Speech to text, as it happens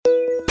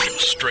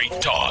Straight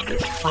talk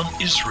from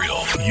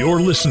Israel. You're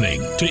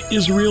listening to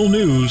Israel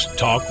News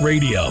Talk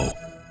Radio.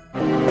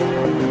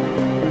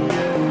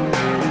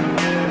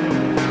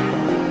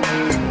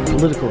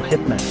 Political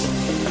hitman.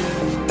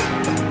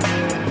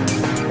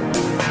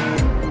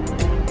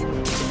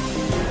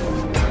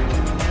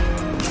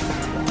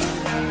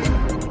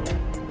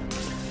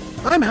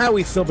 I'm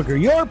Howie Silberger,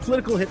 your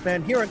political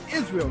hitman here on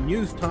Israel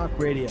News Talk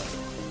Radio.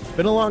 It's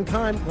been a long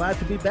time. Glad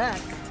to be back.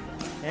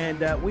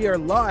 And we are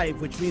live,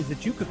 which means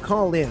that you could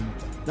call in.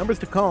 Numbers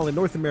to call in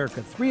North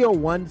America,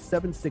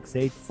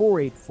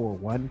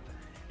 301-768-4841.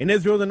 In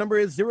Israel, the number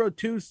is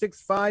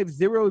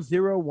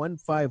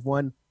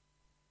 0265000151.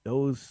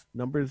 Those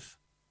numbers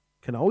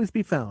can always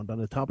be found on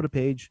the top of the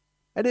page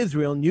at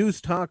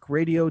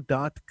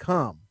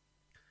IsraelNewsTalkRadio.com.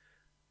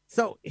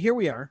 So here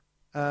we are.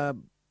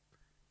 And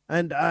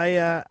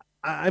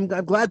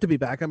I'm glad to be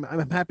back.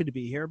 I'm happy to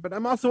be here, but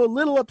I'm also a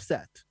little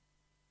upset.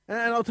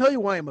 And I'll tell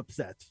you why I'm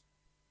upset.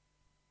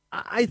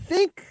 I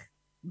think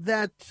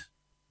that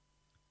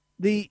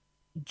the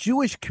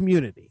Jewish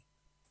community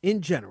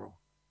in general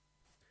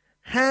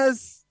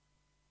has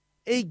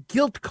a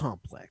guilt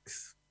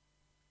complex.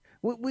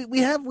 We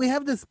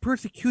have this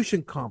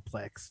persecution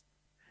complex,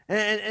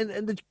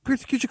 and the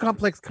persecution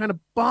complex kind of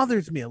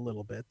bothers me a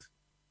little bit.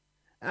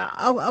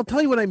 I'll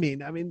tell you what I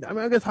mean. I'm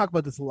going to talk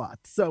about this a lot.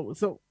 So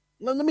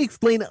let me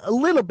explain a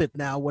little bit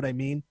now what I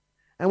mean,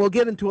 and we'll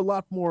get into a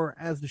lot more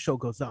as the show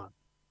goes on.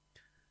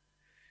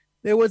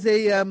 There was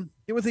a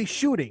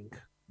shooting.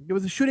 There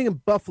was a shooting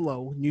in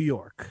Buffalo, New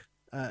York,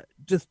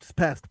 just this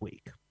past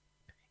week.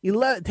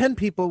 10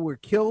 people were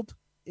killed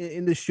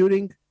in the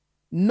shooting.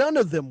 None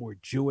of them were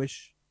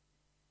Jewish.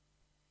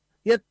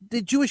 Yet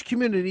the Jewish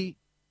community,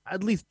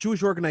 at least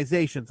Jewish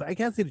organizations, I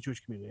can't say the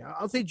Jewish community,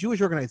 I'll say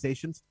Jewish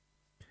organizations,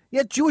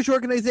 yet Jewish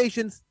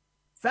organizations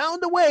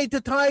found a way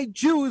to tie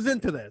Jews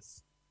into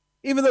this,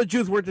 even though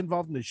Jews weren't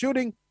involved in the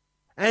shooting,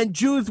 and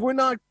Jews were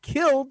not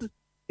killed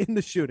in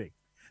the shooting.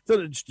 So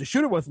the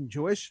shooter wasn't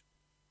Jewish,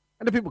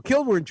 and the people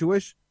killed weren't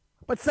Jewish,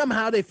 but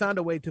somehow they found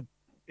a way to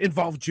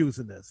involve Jews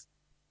in this.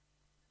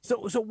 So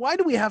why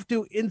do we have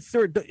to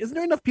insert? Isn't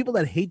there enough people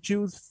that hate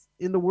Jews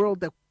in the world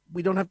that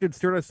we don't have to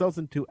insert ourselves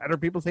into other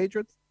people's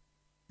hatreds?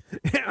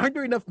 Aren't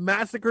there enough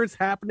massacres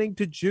happening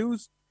to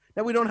Jews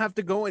that we don't have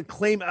to go and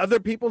claim other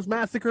people's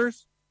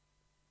massacres?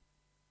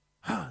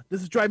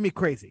 This is driving me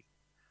crazy.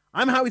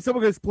 I'm Howie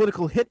Silberger's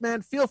political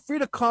hitman. Feel free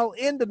to call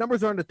in. The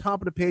numbers are on the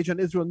top of the page on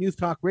Israel News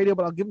Talk Radio,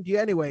 but I'll give them to you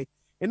anyway.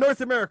 In North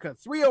America,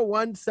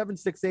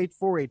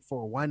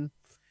 301-768-4841.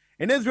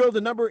 In Israel, the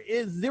number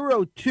is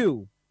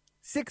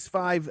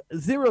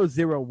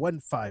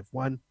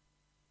 0265000151.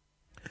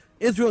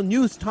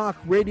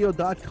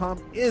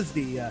 IsraelNewsTalkRadio.com is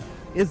the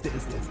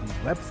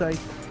website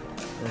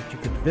that you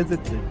can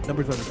visit. The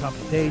numbers are on the top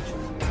of the page.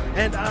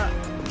 And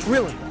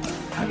really,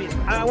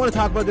 I want to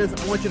talk about this.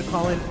 I want you to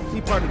call in,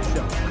 be part of the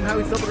show. I'm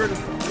Howie Silberger. This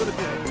is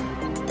political.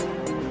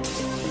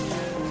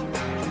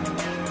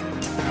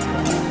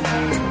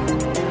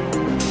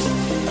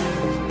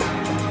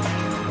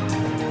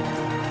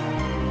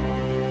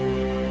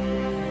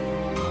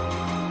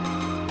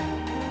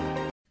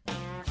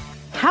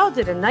 How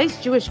did a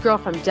nice Jewish girl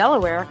from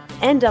Delaware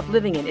end up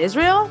living in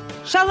Israel?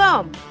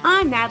 Shalom,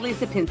 I'm Natalie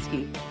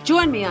Sapinski.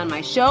 Join me on my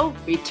show,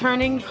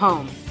 Returning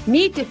Home.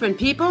 Meet different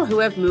people who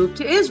have moved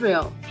to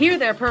Israel. Hear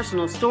their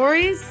personal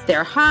stories,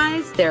 their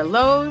highs, their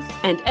lows,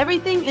 and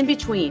everything in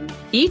between.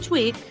 Each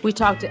week, we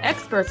talk to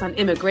experts on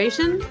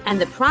immigration and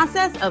the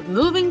process of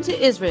moving to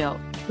Israel.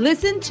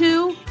 Listen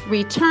to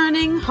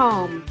Returning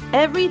Home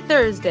every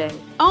Thursday,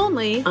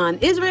 only on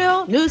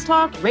Israel News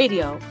Talk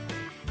Radio.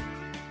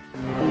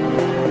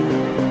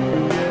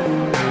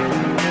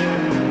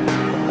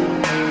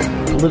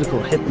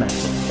 Political hitman.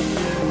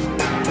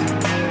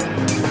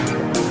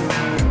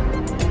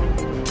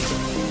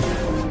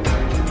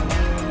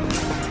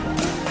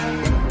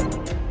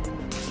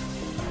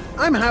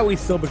 I'm Howie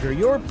Silberger,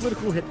 your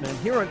political hitman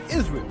here on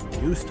Israel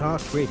News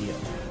Talk Radio.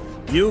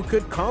 You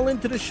could call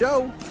into the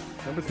show.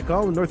 Numbers to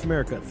call in North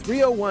America,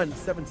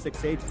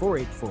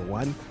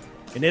 301-768-4841.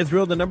 In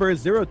Israel, the number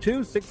is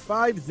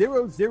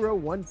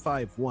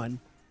 0265000151.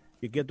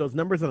 You get those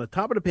numbers on the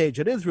top of the page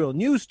at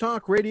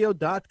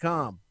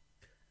IsraelNewsTalkRadio.com.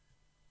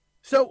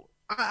 So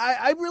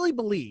I really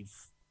believe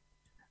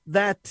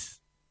that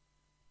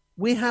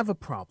we have a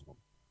problem.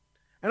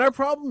 And our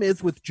problem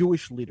is with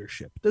Jewish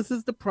leadership. This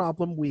is the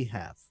problem we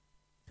have.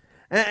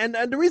 And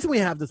the reason we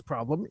have this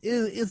problem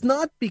is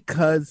not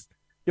because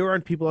there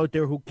aren't people out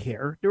there who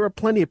care. There are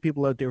plenty of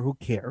people out there who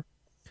care.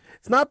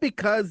 It's not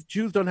because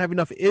Jews don't have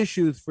enough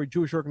issues for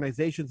Jewish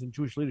organizations and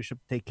Jewish leadership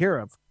to take care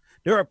of.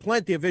 There are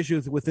plenty of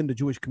issues within the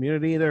Jewish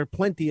community. There are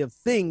plenty of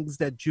things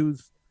that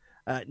Jews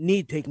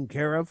need taken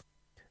care of.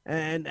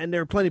 And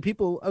there are plenty of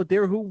people out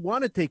there who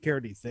want to take care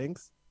of these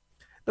things.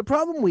 The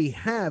problem we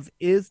have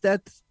is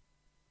that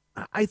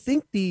I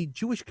think the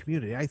Jewish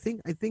community, I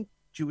think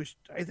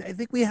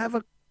we have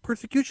a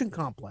persecution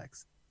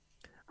complex.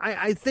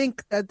 I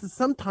think that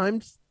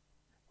sometimes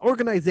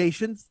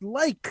organizations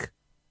like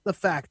the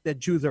fact that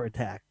Jews are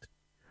attacked,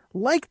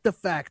 like the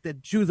fact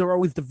that Jews are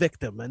always the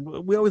victim, and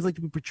we always like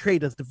to be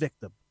portrayed as the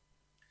victim.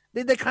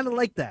 They kind of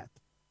like that.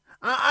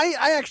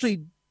 I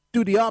actually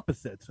do the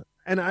opposite,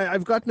 and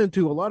I've gotten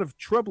into a lot of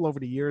trouble over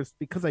the years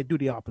because I do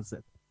the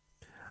opposite.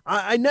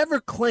 I never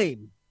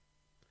claim,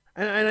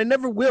 and I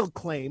never will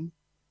claim,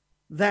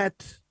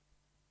 that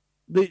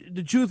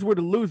the Jews were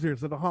the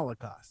losers of the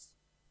Holocaust.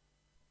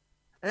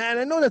 And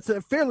I know that's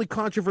a fairly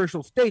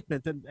controversial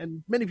statement,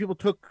 and many people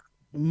took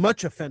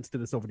much offense to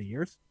this over the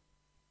years.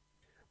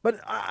 But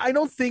I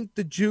don't think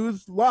the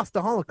Jews lost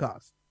the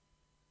Holocaust.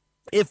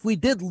 If we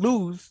did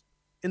lose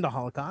in the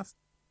Holocaust,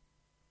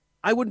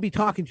 I wouldn't be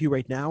talking to you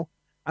right now.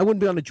 I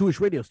wouldn't be on a Jewish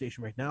radio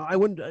station right now. I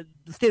wouldn't.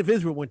 The state of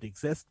Israel wouldn't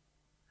exist.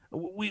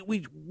 We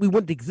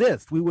wouldn't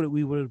exist. We would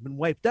have been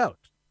wiped out.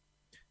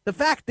 The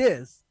fact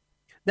is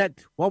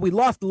that while we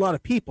lost a lot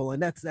of people,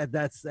 and that's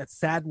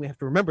sad, and we have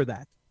to remember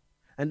that,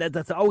 and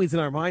that's always in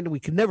our mind, and we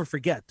can never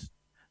forget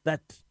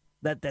that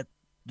the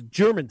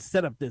Germans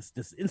set up this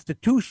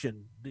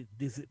institution,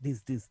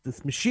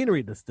 this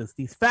machinery,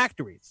 these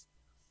factories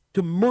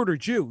to murder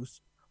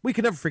Jews. We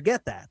can never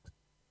forget that.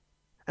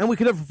 And we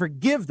can never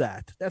forgive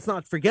that. That's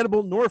not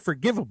forgettable nor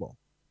forgivable.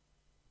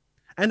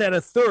 And that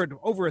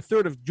over a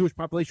third of the Jewish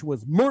population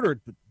was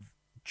murdered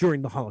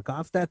during the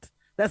Holocaust.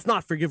 That's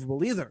not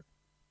forgivable either.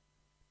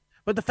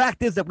 But the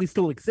fact is that we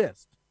still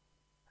exist,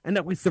 and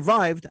that we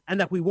survived, and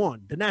that we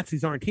won. The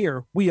Nazis aren't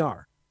here. We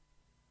are.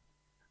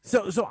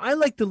 So I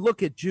like to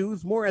look at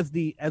Jews more as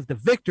the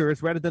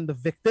victors rather than the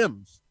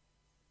victims.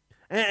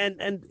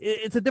 And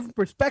it's a different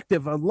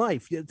perspective on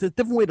life. It's a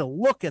different way to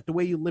look at the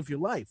way you live your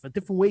life, a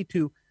different way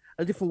to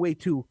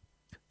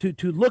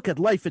look at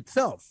life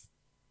itself,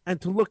 and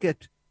to look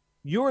at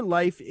your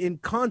life in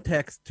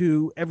context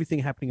to everything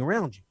happening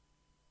around you.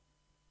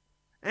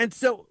 And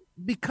so,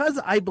 because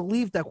I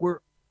believe that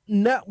we're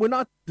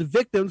not the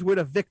victims, we're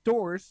the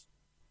victors,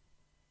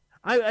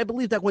 I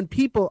believe that when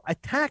people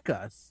attack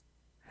us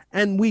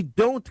and we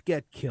don't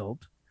get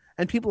killed,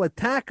 and people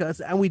attack us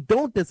and we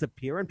don't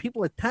disappear, and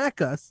people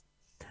attack us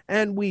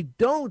and we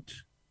don't,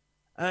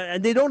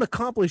 and they don't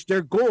accomplish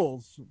their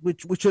goals,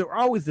 which are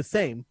always the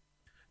same: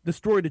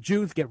 destroy the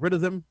Jews, get rid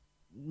of them,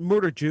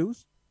 murder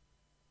Jews.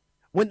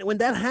 When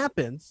that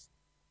happens,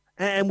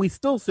 and we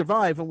still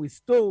survive, and we're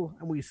still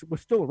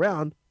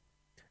around,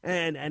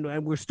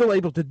 and we're still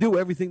able to do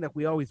everything that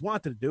we always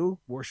wanted to do: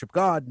 worship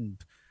God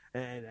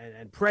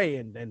and pray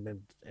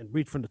and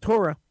read from the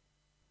Torah.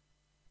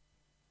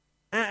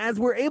 As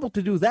we're able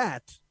to do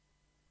that,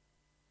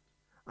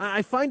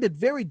 I find it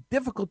very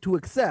difficult to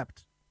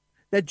accept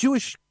that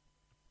Jewish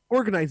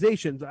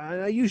organizations,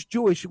 and I use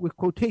Jewish with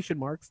quotation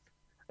marks,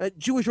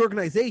 Jewish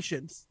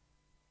organizations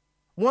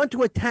want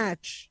to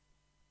attach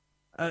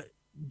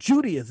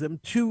Judaism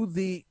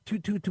to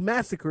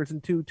massacres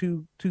and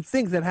to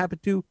things that happen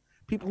to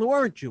people who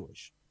aren't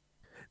Jewish.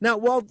 Now,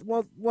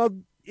 while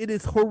it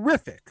is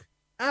horrific,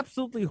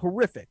 absolutely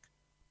horrific,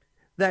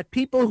 that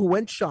people who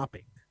went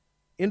shopping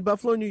in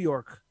Buffalo, New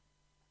York,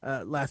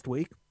 last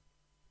week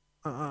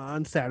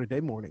on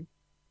Saturday morning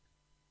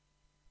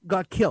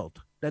got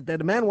killed, that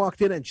a man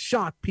walked in and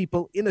shot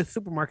people in a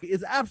supermarket,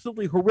 is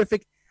absolutely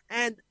horrific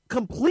and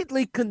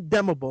completely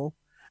condemnable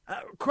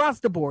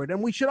across the board.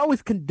 And we should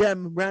always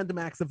condemn random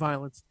acts of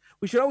violence.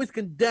 We should always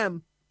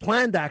condemn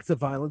planned acts of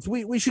violence.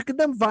 We should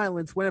condemn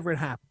violence whenever it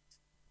happens.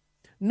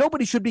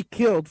 Nobody should be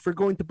killed for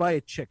going to buy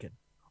a chicken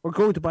or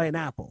going to buy an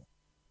apple.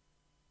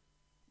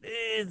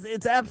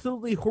 It's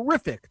absolutely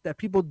horrific that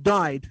people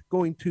died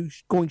going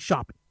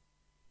shopping.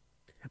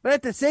 But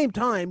at the same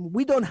time,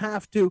 we don't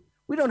have to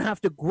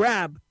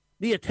grab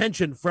the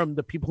attention from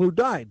the people who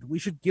died. We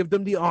should give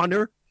them the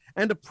honor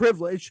and the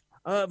privilege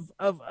of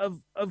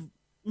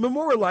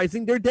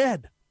memorializing their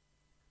dead.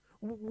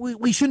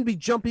 We shouldn't be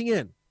jumping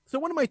in. So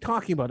what am I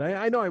talking about?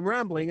 I know I'm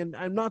rambling, and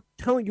I'm not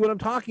telling you what I'm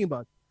talking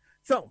about.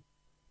 So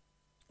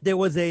there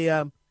was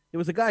a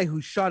guy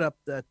who shot up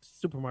that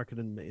supermarket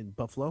in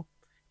Buffalo,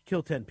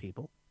 killed 10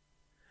 people.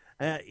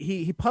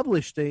 He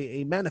published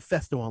a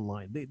manifesto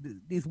online.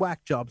 These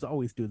whack jobs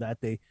always do that.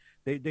 They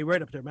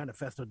write up their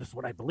manifesto. This is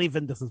what I believe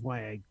in. This is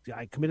why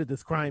I committed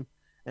this crime.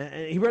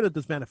 And he wrote up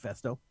this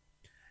manifesto.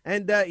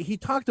 And he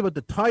talked about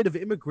the tide of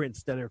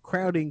immigrants that are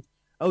crowding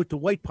out the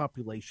white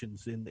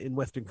populations in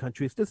Western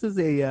countries. This is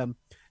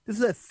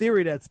a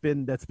theory that's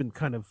been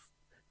kind of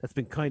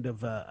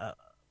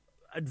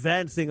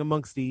advancing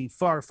amongst the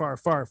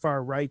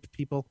far right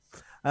people,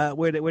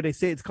 where they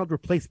say it's called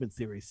replacement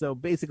theory. So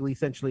basically,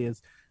 essentially,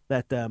 is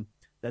that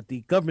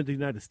the government of the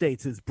United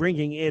States is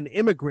bringing in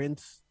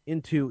immigrants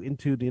into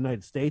the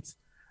United States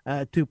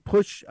to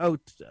push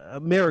out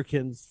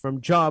Americans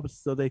from jobs,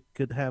 so they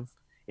could have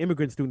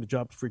immigrants doing the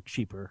jobs for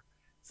cheaper.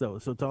 So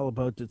it's all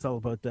about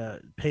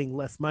paying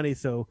less money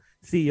so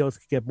CEOs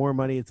can get more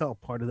money. It's all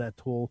part of that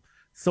whole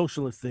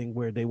socialist thing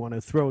where they want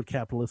to throw out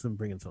capitalism,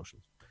 bring in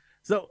socialism.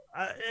 So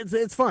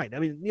it's fine. I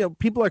mean,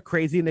 people are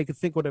crazy and they can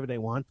think whatever they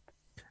want,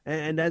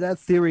 and that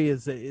theory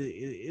is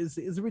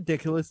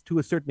ridiculous to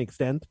a certain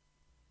extent,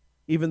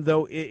 even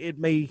though it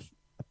may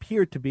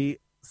appear to be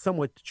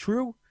somewhat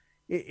true.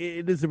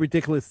 It is a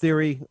ridiculous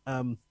theory,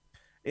 and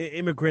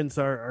immigrants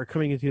are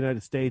coming into the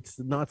United States,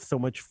 not so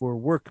much for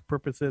work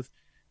purposes.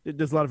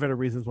 There's a lot of other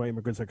reasons why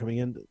immigrants are coming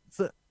in. It's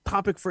a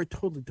topic for a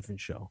totally different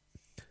show.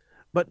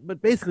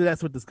 But basically,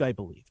 that's what this guy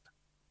believed.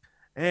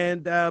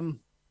 And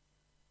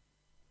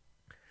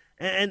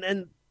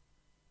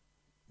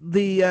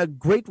the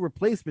Great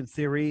Replacement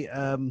theory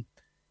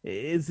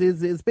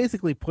is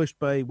basically pushed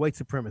by white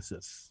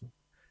supremacists,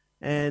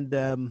 and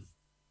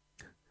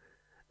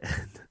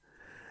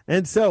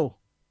and so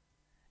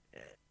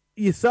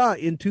you saw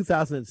in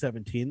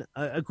 2017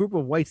 a group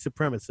of white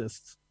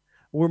supremacists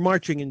were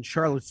marching in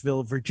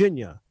Charlottesville,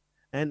 Virginia,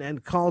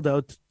 and called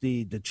out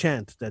the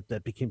chant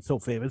that became so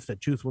famous that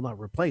Jews will not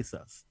replace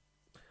us.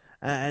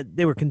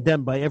 They were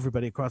condemned by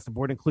everybody across the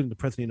board, including the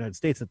president of the United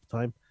States at the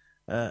time.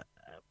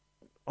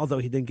 Although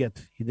he didn't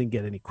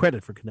get any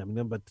credit for condemning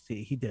them, but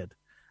he did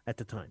at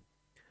the time.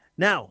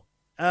 Now,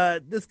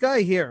 this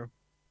guy here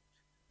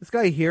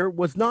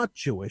was not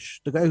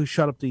Jewish. The guy who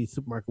shot up the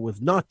supermarket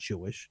was not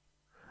Jewish,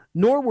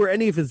 nor were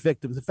any of his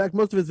victims. In fact,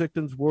 most of his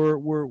victims were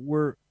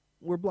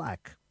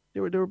black. They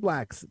were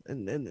blacks,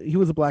 and he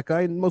was a black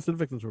guy, and most of the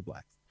victims were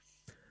blacks.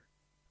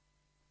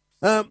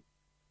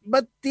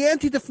 But the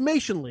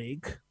Anti-Defamation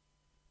League,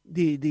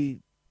 the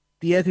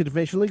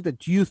Anti-Defamation League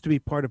that used to be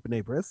part of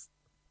B'nai B'rith,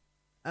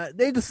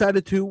 they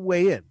decided to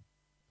weigh in,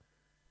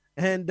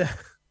 and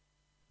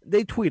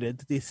they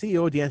tweeted. The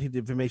CEO of the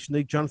Anti-Defamation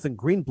League, Jonathan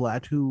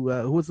Greenblatt, who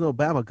was an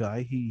Obama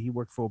guy, he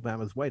worked for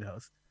Obama's White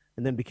House,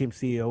 and then became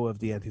CEO of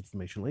the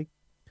Anti-Defamation League.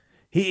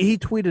 He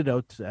tweeted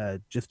out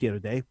just the other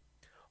day,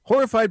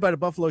 horrified by the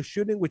Buffalo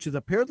shooting, which is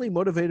apparently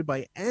motivated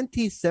by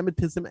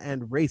anti-Semitism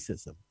and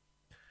racism.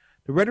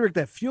 The rhetoric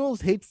that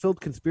fuels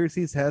hate-filled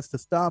conspiracies has to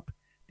stop.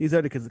 These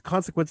are the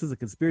consequences of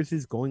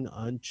conspiracies going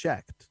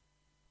unchecked.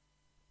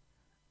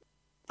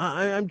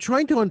 I'm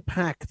trying to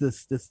unpack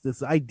this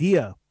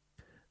idea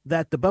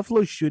that the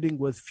Buffalo shooting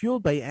was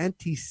fueled by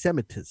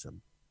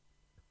anti-Semitism.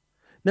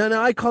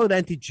 Now I call it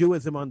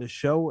anti-Jewism on the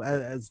show.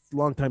 As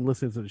longtime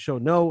listeners of the show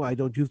know, I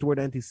don't use the word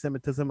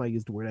anti-Semitism. I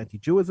use the word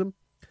anti-Jewism.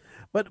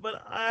 But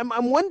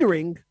I'm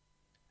wondering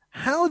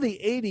how the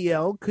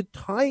ADL could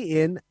tie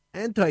in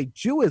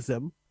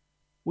anti-Jewism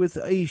with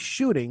a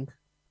shooting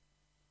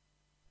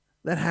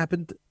that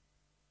happened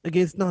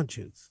against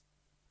non-Jews.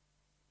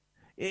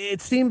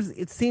 It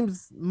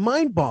seems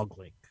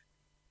mind-boggling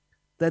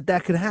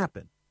that could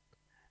happen.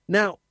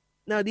 Now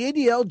the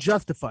ADL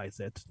justifies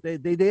it.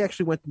 They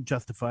actually went and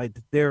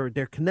justified their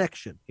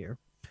connection here,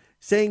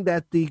 saying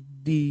that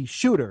the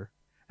shooter,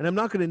 and I'm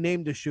not going to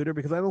name the shooter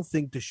because I don't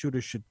think the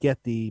shooter should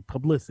get the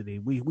publicity.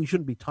 We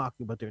shouldn't be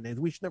talking about their names.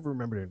 We should never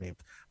remember their names.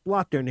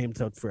 Blot their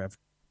names out forever.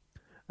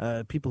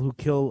 People who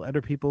kill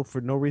other people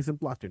for no reason,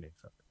 blot their names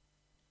out.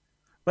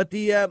 But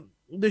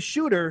the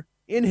shooter,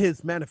 in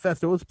his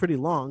manifesto, it was pretty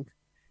long.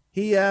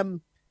 He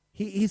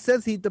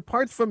says he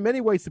departs from many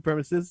white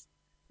supremacists,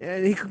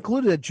 and he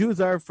concluded that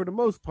Jews are, for the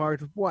most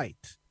part,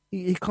 white.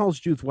 He calls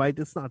Jews white.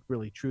 It's not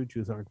really true.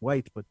 Jews aren't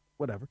white, but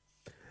whatever.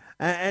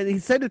 And he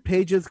cited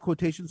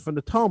quotations from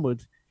the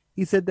Talmud.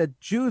 He said that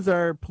Jews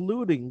are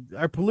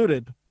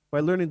polluted by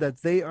learning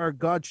that they are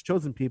God's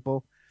chosen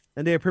people,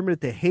 and they are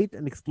permitted to hate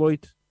and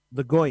exploit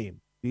the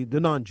goyim,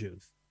 the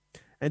non-Jews,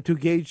 and to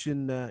engage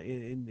in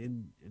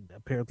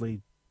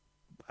apparently,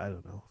 I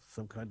don't know,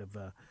 some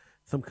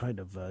kind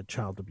of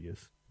child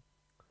abuse.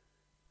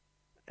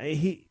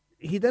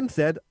 He then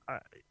said,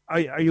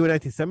 "Are you an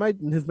anti-Semite?"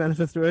 In his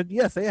manifesto,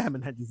 yes, I am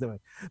an anti-Semite.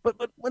 But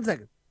 1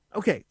 second.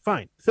 Okay,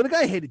 fine. So the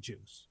guy hated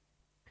Jews.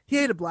 He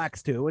hated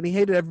blacks too, and he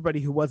hated everybody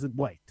who wasn't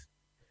white.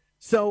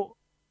 So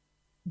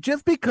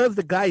just because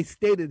the guy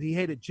stated he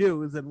hated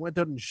Jews and went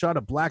out and shot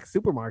a black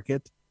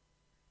supermarket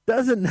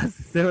doesn't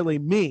necessarily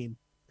mean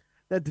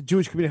that the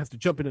Jewish community has to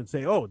jump in and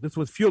say, oh, this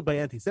was fueled by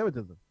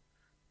anti-Semitism.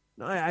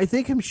 I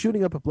think him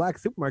shooting up a black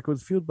supermarket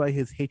was fueled by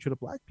his hatred of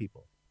black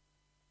people.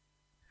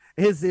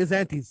 His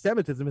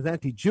anti-Semitism, his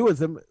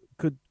anti-Jewism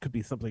could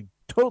be something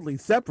totally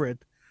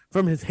separate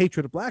from his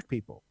hatred of black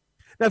people.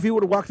 Now, if he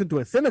would have walked into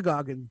a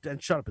synagogue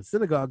and shot up a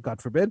synagogue,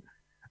 God forbid,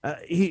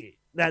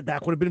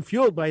 that would have been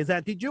fueled by his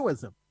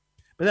anti-Jewism.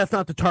 But that's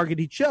not the target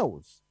he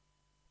chose.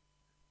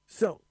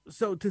 So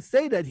to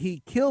say that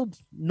he killed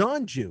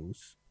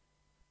non-Jews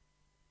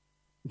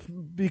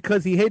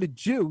because he hated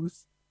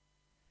Jews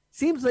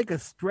seems like a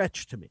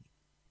stretch to me.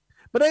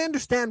 But I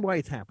understand why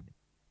it's happening.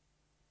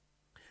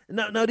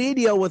 Now, the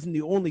ADL wasn't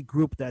the only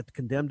group that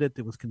condemned it.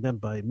 It was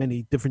condemned by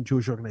many different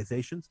Jewish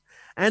organizations.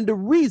 And the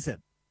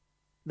reason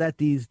that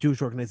these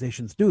Jewish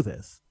organizations do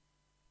this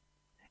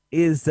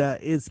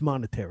is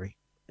monetary.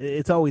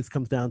 It always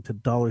comes down to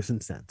dollars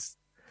and cents.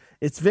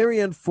 It's very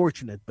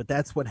unfortunate, but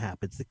that's what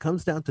happens. It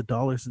comes down to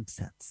dollars and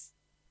cents.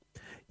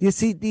 You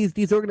see,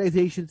 these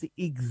organizations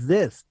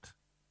exist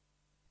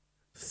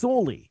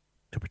solely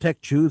to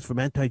protect Jews from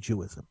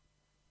anti-Jewism.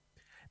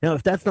 Now,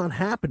 if that's not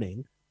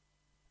happening,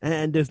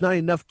 and there's not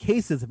enough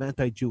cases of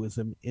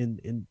anti-Jewism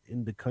in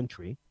the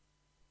country,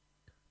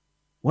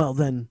 well,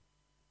 then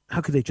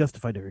how could they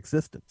justify their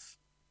existence?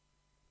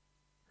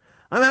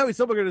 I'm Howie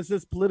Silberger. This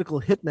is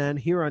Political Hitman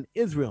here on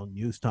Israel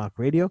News Talk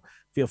Radio.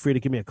 Feel free to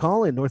give me a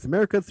call in North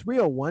America,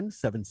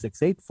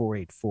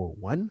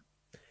 301-768-4841.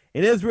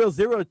 In Israel,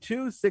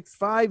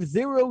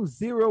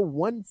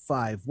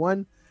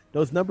 0265000151.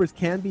 Those numbers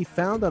can be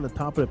found on the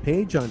top of the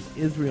page on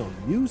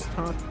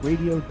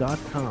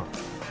IsraelNewsTalkRadio.com.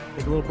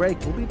 Take a little break.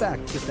 We'll be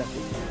back just after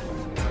this.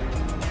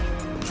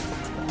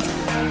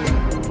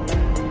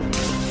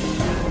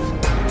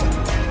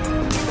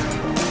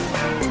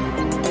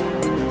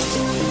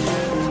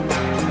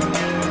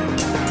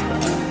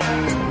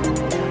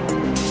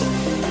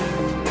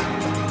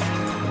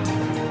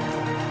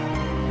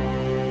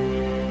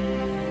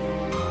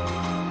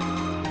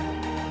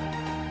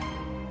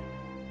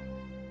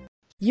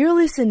 You're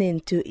listening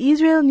to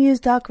Israel News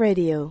Talk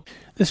Radio.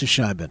 This is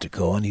Shai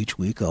Ben-Tekoa, and each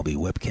week I'll be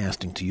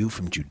webcasting to you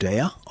from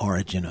Judea,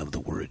 origin of the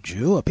word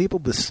Jew, a people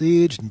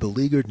besieged and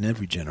beleaguered in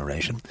every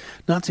generation.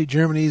 Nazi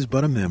Germany is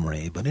but a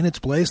memory, but in its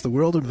place the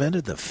world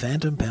invented the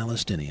phantom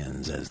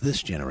Palestinians as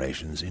this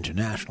generation's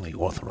internationally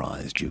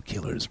authorized Jew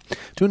killers.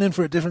 Tune in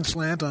for a different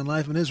slant on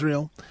life in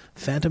Israel,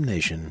 Phantom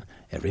Nation,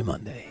 every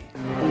Monday.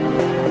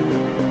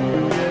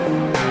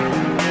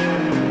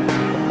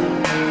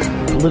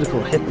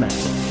 Political Hitman.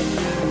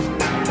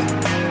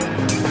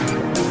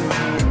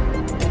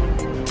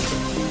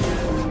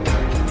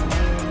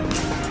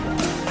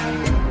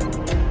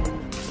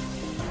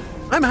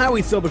 I'm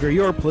Howie Silberger,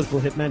 your political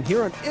hitman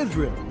here on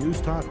Israel News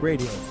Talk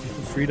Radio.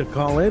 Feel free to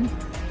call in.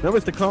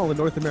 Numbers to call in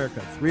North America,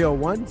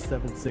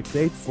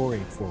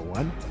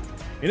 301-768-4841.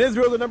 In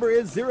Israel, the number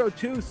is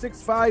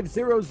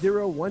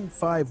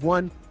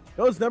 0265000151.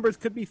 Those numbers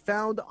could be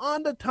found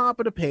on the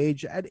top of the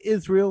page at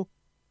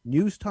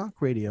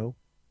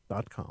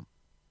IsraelNewsTalkRadio.com.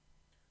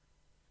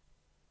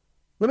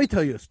 Let me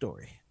tell you a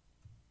story.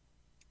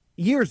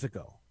 Years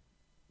ago,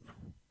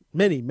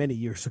 many, many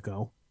years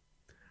ago,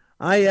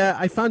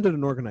 I founded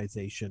an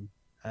organization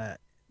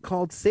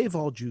called Save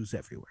All Jews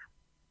Everywhere.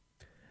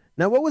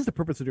 Now, what was the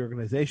purpose of the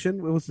organization?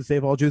 It was to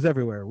save all Jews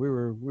everywhere. We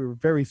were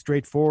very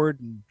straightforward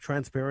and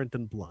transparent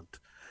and blunt.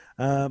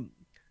 The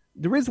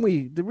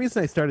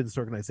reason I started this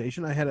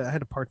organization, I had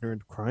a partner in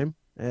crime.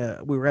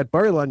 We were at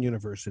Bar-Ilan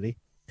University,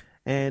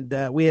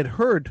 and we had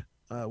heard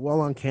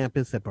while on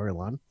campus at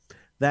Bar-Ilan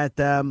that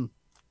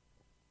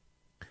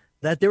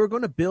they were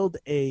going to build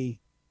a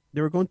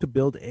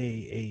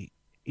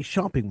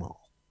shopping mall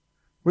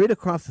right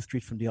across the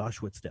street from the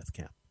Auschwitz death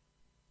camp.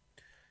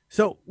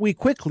 So we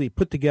quickly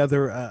put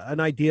together an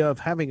idea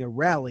of having a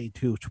rally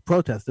to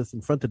protest this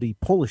in front of the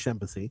Polish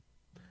embassy,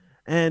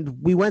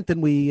 and we went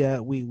and we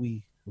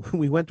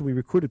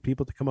recruited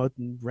people to come out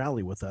and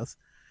rally with us,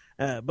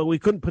 but we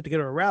couldn't put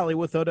together a rally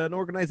without an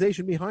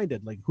organization behind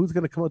it. Like, who's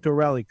going to come out to a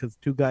rally because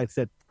two guys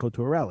said go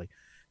to a rally?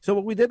 So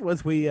what we did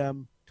was we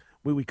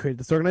created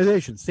this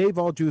organization, Save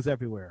All Jews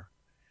Everywhere,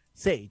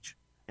 SAGE,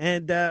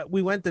 and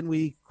we went and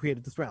we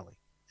created this rally.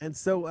 And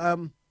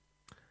so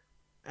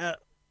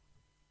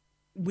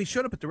we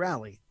showed up at the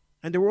rally,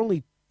 and there were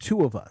only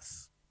two of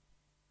us.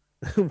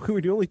 We were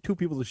the only two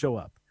people to show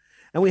up.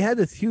 And we had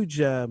this huge,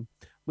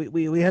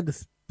 we had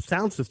this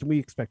sound system. We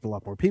expect a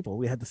lot more people.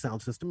 We had the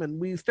sound system,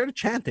 and we started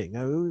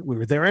chanting. We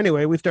were there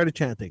anyway. We started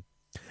chanting.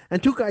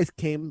 And two guys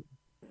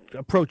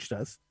approached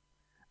us,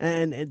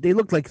 and they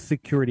looked like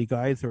security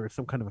guys or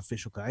some kind of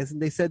official guys. And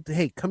they said,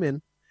 hey, come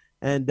in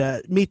and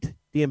meet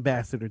the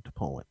ambassador to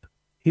Poland.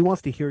 He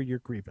wants to hear your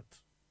grievance.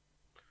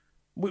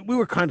 We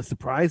were kind of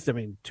surprised. I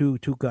mean, two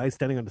guys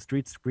standing on the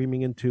street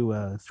screaming into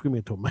a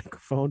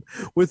microphone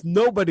with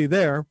nobody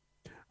there,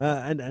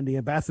 and the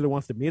ambassador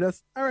wants to meet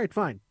us. All right,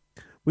 fine.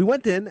 We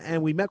went in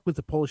and we met with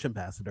the Polish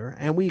ambassador,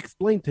 and we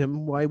explained to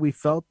him why we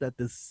felt that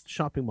this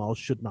shopping mall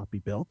should not be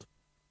built.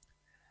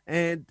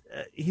 And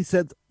he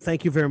said,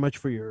 "Thank you very much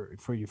for your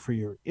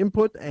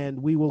input,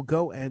 and we will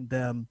go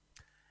and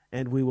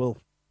we will."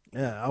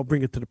 I'll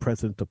bring it to the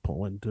president of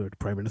Poland or the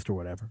prime minister or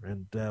whatever,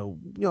 and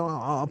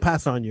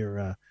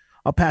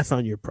I'll pass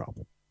on your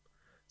problem.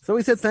 So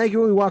he said thank you,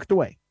 and we walked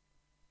away.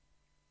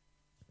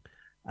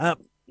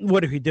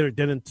 Whether he did or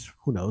didn't,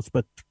 who knows?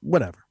 But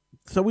whatever.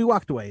 So we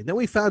walked away. Then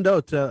we found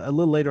out a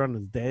little later on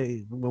in the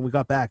day when we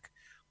got back,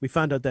 we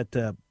found out that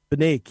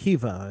B'nai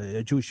Akiva,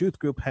 a Jewish youth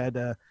group, had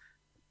a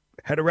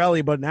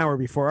rally about an hour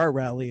before our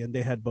rally, and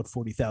they had about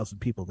 40,000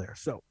 people there.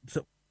 So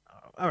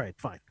all right,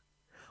 fine.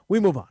 We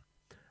move on.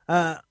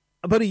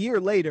 About a year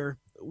later,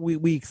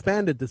 we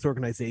expanded this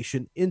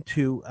organization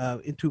into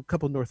a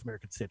couple of North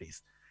American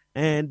cities,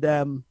 and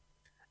as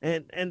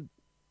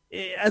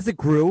it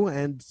grew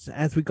and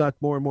as we got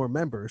more and more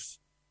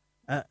members,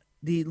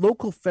 the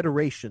local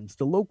federations,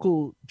 the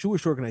local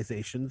Jewish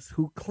organizations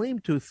who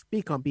claimed to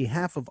speak on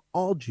behalf of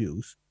all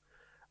Jews,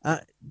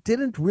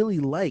 didn't really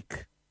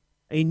like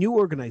a new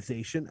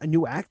organization, a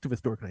new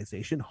activist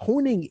organization,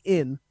 honing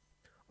in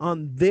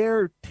on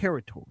their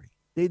territory.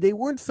 They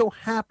weren't so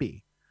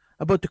happy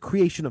about the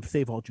creation of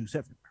Save All Jews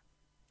Everywhere.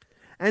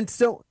 And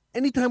so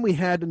anytime we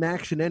had an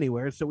action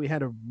anywhere, so we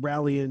had a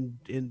rally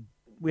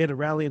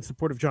in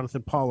support of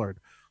Jonathan Pollard,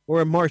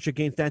 or a march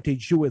against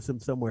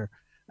anti-Jewism somewhere,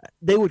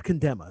 they would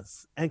condemn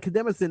us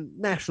in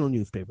national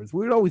newspapers. We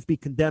would always be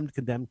condemned.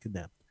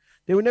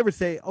 They would never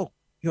say, oh,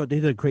 they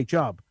did a great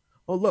job.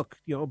 Oh, look,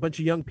 a bunch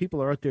of young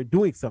people are out there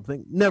doing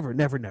something. Never.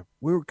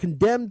 We were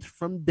condemned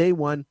from day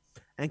one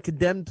and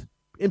condemned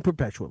in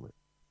perpetually.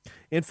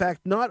 In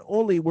fact, not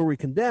only were we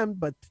condemned,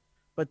 but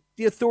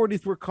the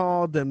authorities were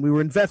called and we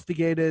were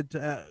investigated.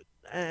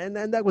 And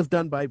that was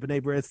done by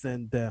B'nai B'rith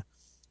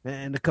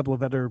and a couple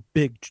of other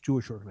big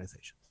Jewish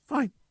organizations.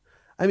 Fine.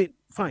 I mean,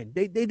 fine.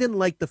 They didn't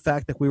like the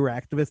fact that we were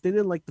activists. They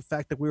didn't like the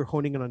fact that we were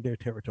honing in on their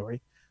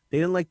territory. They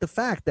didn't like the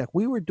fact that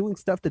we were doing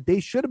stuff that they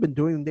should have been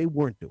doing and they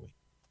weren't doing.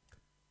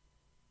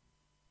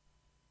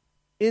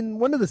 In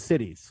one of the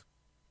cities,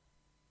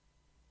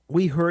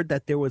 we heard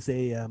that there was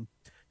a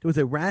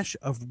rash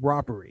of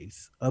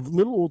robberies of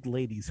little old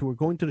ladies who were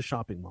going to the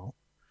shopping mall.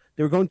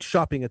 They were going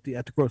shopping at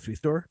the grocery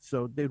store,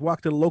 so they'd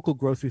walk to the local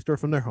grocery store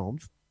from their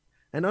homes,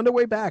 and on their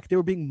way back, they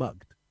were being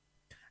mugged.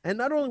 And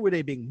not only were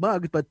they being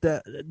mugged, but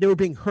they were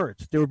being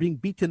hurt. They were being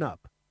beaten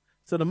up.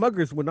 So the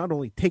muggers would not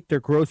only take their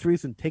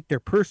groceries and take their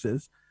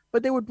purses,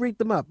 but they would beat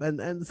them up,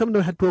 and some of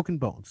them had broken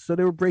bones. So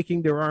they were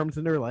breaking their arms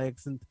and their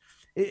legs, and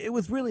it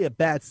was really a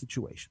bad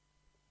situation.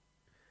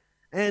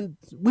 And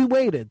we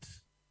waited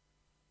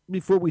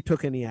before we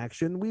took any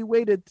action. We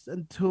waited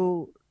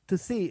to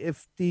see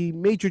if the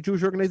major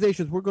Jewish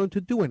organizations were going to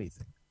do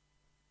anything.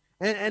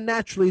 And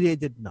naturally, they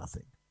did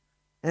nothing.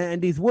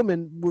 And these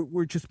women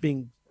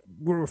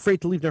were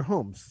afraid to leave their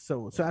homes.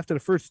 So after the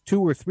first 2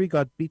 or 3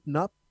 got beaten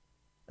up,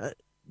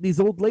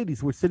 these old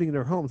ladies were sitting in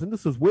their homes. And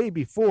this was way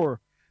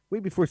before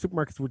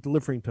supermarkets were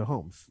delivering to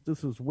homes.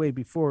 This was way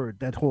before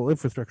that whole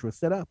infrastructure was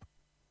set up.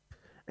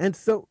 And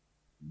so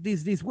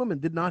these women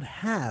did not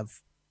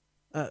have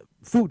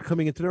food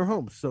coming into their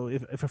homes. So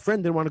if a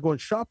friend didn't want to go and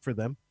shop for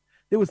them,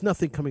 there was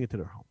nothing coming into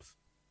their homes.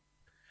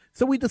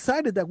 So we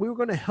decided that we were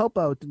going to help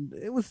out. And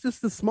it was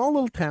just a small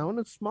little town,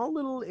 a small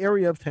little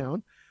area of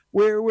town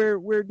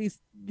where these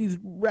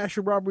rash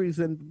of robberies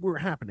were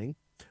happening.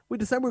 We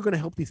decided we were going to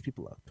help these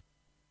people out.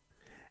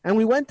 And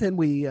we went and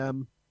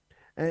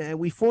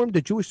we formed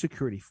the Jewish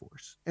Security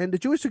Force. And the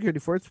Jewish Security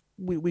Force,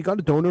 we got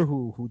a donor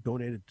who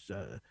donated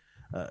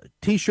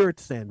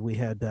T-shirts, and we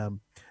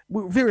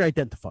were very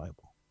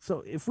identifiable.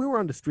 So if we were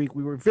on the street,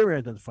 we were very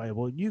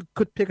identifiable. You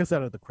could pick us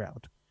out of the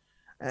crowd,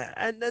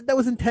 and that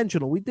was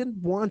intentional. We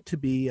didn't want to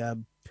be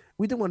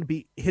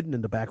hidden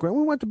in the background.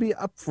 We wanted to be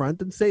up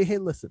front and say, "Hey,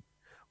 listen,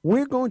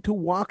 we're going to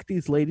walk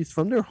these ladies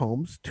from their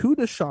homes to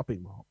the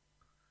shopping mall,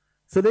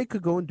 so they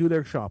could go and do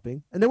their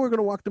shopping, and then we're going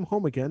to walk them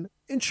home again,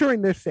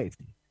 ensuring their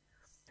safety."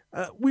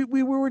 We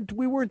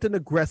weren't an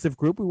aggressive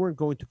group. We weren't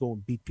going to go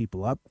and beat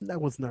people up.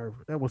 That wasn't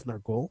our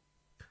goal.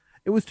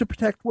 It was to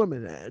protect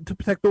women, to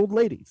protect old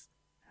ladies.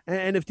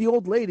 And if the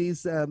old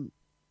ladies,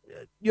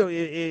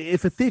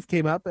 if a thief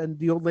came up and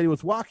the old lady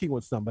was walking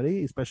with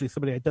somebody, especially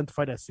somebody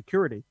identified as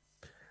security,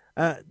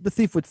 the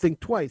thief would think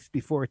twice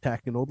before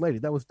attacking an old lady.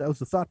 That was the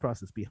thought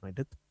process behind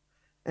it.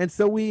 And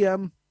so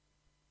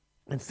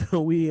that's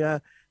what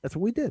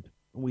we did.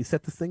 We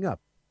set this thing up.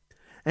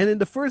 And in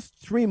the first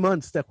 3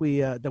 months that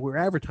we were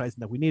advertising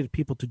that we needed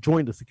people to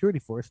join the security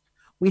force,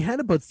 we had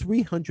about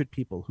 300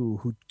 people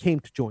who came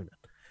to join it.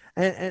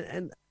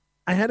 And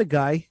I had a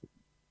guy,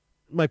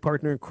 my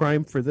partner in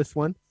crime for this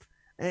one,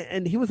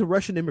 and he was a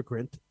Russian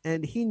immigrant,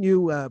 and he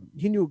knew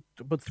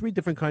about 3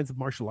 different kinds of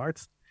martial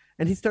arts,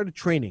 and he started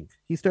training.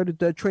 He started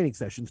training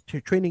sessions,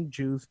 training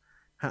Jews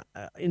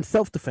in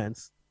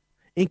self-defense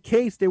in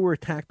case they were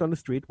attacked on the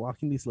street,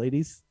 walking these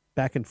ladies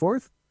back and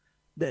forth.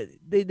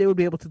 They would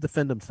be able to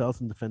defend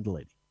themselves and defend the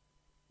lady.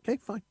 Okay,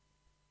 fine.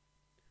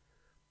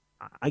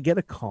 I get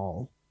a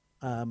call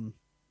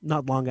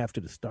not long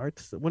after the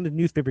start. When the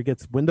newspaper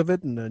gets wind of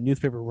it and the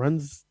newspaper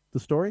runs the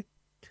story,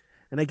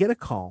 and I get a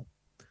call,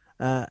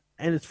 and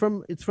it's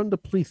from the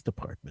police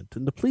department.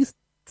 And the police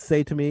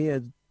say to me,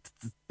 a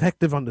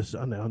detective on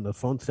the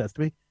phone says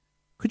to me,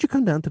 "Could you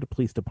come down to the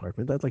police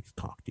department? I'd like to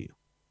talk to you."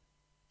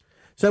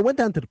 So I went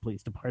down to the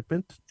police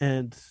department,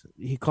 and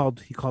he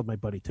called my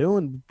buddy too,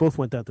 and both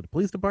went down to the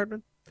police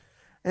department.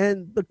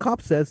 And the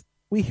cop says,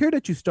 "We hear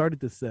that you started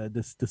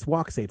this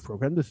Walk Safe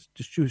program, this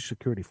Jewish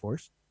security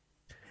force,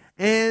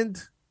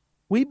 and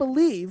we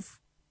believe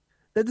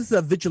that this is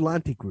a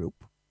vigilante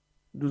group.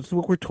 This is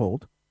what we're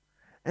told.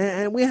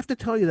 And we have to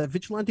tell you that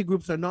vigilante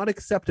groups are not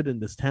accepted in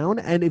this town,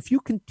 and if you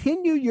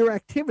continue your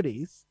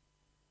activities,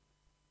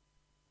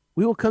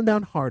 we will come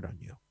down hard on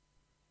you."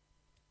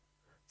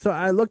 So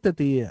I looked at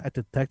the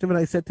detective and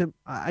I said to him,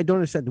 "I don't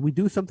understand. Did we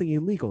do something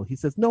illegal?" He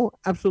says, "No,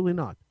 absolutely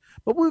not.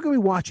 But we're going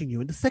to be watching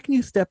you. And the second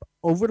you step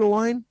over the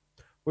line,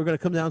 we're going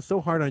to come down so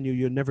hard on you,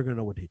 you're never going to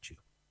know what hit you."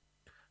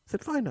 I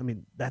said, "Fine. I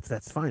mean,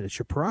 that's fine. It's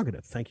your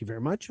prerogative. Thank you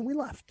very much." And we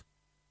left.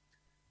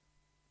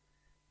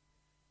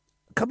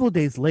 A couple of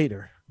days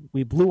later,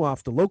 we blew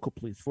off the local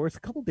police force. A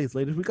couple of days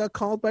later, we got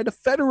called by the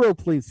federal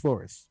police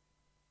force.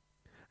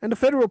 And the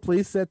federal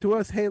police said to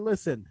us, "Hey,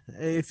 listen,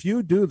 if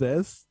you do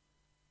this,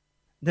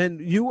 then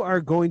you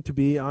are going to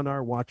be on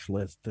our watch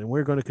list, and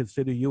we're going to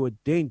consider you a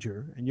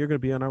danger, and you're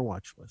going to be on our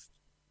watch list."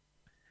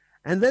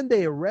 And then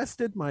they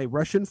arrested my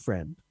Russian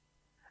friend,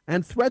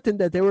 and threatened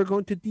that they were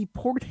going to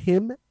deport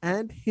him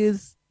and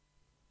his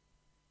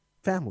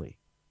family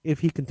if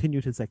he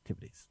continued his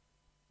activities.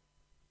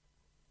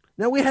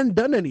 Now, we hadn't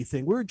done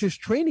anything. We were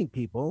just training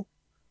people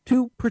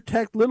to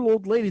protect little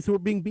old ladies who were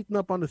being beaten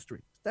up on the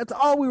streets. That's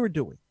all we were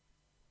doing.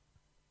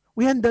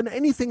 We hadn't done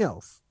anything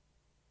else.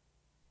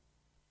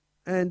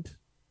 And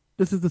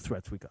this is the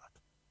threats we got.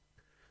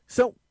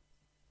 So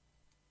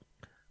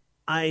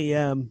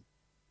I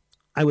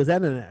was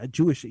at a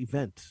Jewish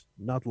event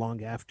not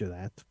long after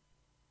that,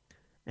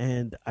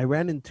 and I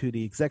ran into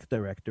the executive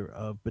director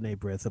of B'nai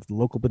B'rith, of the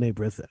local B'nai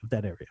B'rith of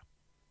that area.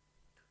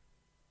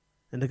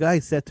 And the guy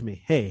said to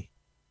me, "Hey,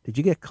 did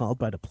you get called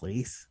by the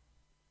police?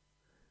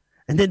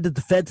 And then did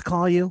the feds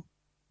call you?"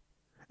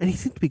 And he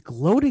seemed to be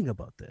gloating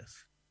about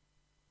this.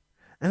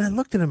 And I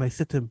looked at him, I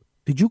said to him,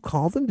 "Did you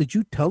call them? Did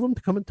you tell them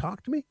to come and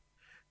talk to me?"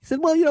 He said,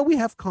 "Well, we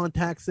have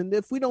contacts, and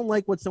if we don't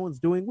like what someone's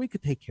doing, we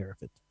could take care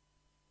of it."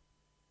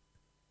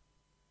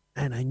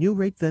 And I knew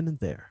right then and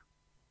there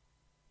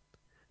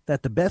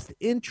that the best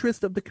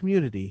interest of the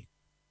community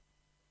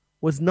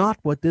was not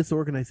what this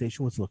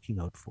organization was looking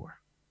out for.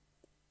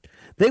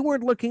 They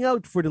weren't looking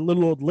out for the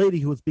little old lady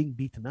who was being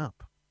beaten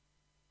up,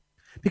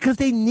 because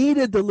they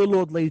needed the little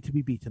old lady to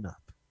be beaten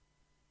up.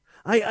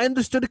 I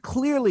understood it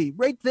clearly.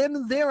 Right then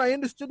and there, I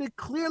understood it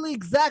clearly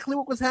exactly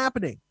what was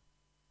happening.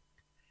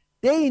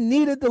 They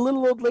needed the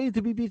little old lady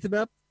to be beaten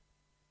up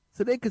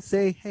so they could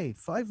say, "Hey,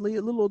 5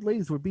 little old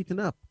ladies were beaten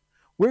up.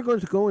 We're going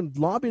to go and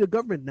lobby the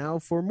government now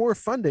for more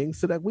funding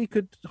so that we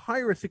could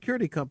hire a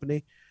security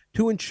company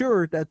to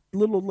ensure that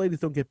little old ladies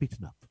don't get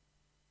beaten up."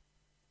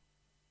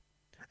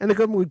 And the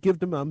government would give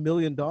them $1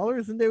 million,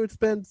 and they would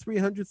spend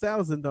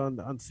 $300,000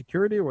 on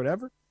security or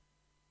whatever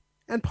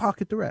and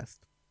pocket the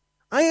rest.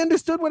 I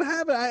understood what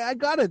happened. I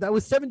got it. I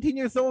was 17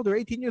 years old or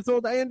 18 years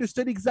old. I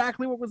understood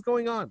exactly what was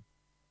going on.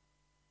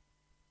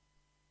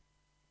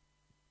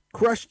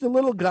 Crushed the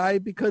little guy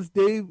because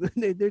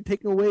they're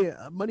taking away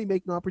a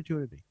money-making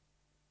opportunity.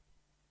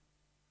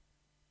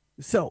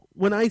 So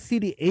when I see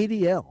the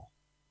ADL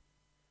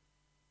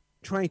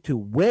trying to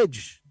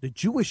wedge the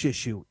Jewish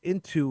issue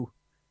into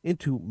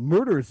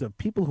murders of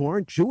people who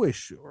aren't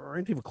Jewish or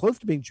aren't even close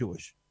to being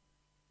Jewish,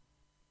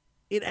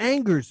 it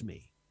angers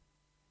me.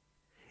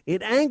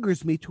 It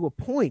angers me to a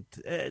point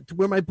to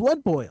where my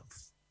blood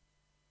boils,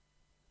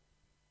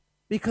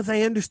 because I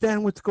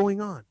understand what's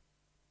going on.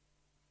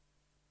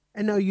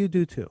 And now you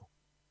do too.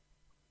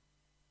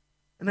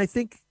 And I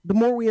think the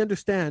more we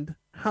understand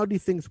how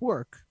these things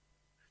work,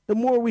 the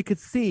more we could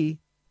see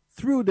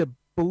through the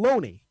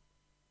baloney,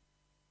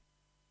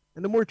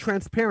 and the more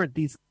transparent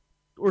these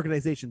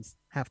organizations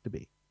have to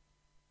be.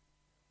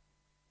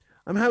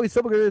 I'm Howie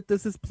Silberger.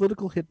 This is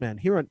Political Hitman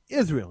here on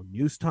Israel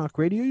News Talk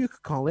Radio. You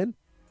could call in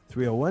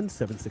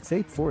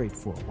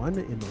 301-768-4841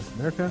 in North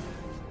America.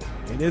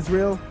 In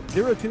Israel,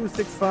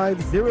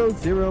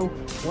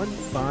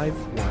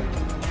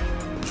 0265-00151.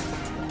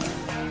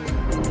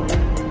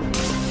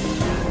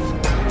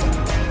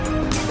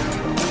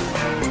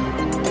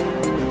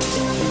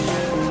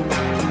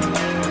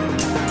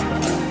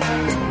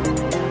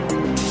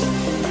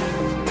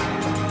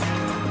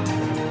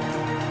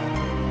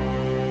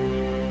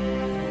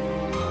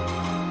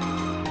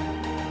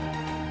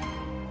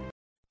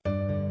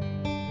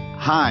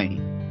 Hi,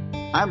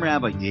 I'm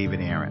Rabbi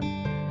David Aaron.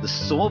 The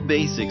soul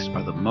basics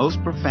are the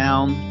most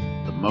profound,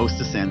 the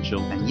most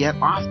essential, and yet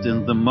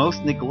often the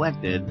most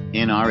neglected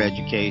in our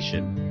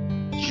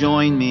education.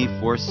 Join me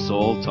for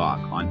Soul Talk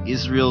on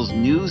Israel's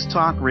News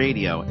Talk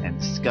Radio and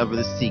discover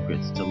the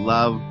secrets to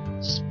love,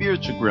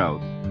 spiritual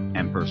growth,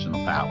 and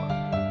personal power.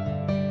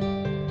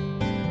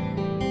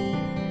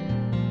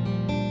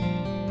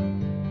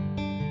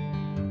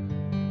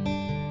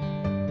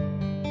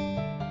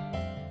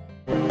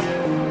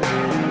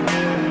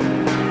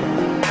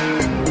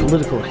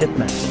 Political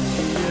Hitman.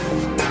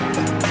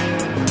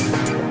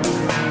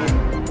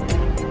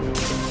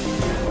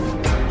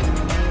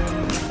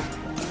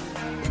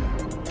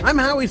 I'm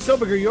Howie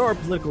Silberger, your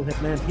political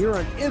hitman here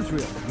on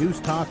Israel News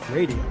Talk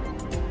Radio.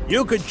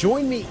 You could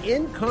join me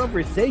in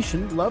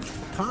conversation. Love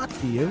to talk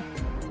to you.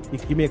 You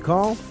can give me a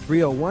call,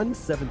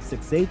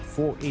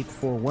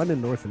 301-768-4841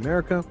 in North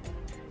America.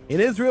 In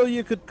Israel,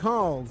 you could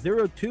call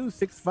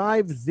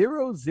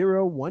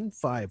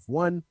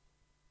 0265-00151.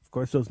 Of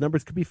course, those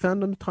numbers can be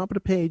found on the top of the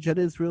page at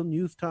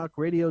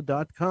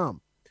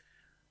israelnewstalkradio.com.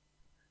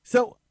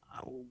 So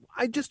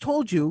I just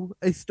told you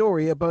a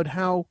story about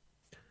how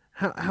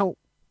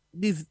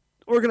these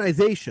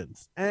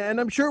organizations, and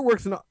I'm sure it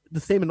works the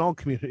same in all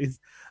communities.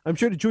 I'm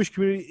sure the Jewish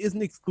community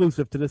isn't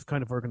exclusive to this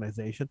kind of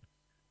organization.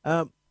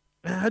 How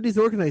these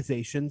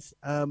organizations,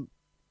 do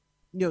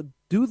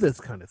this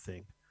kind of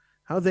thing,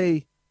 how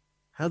they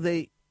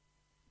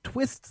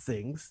twist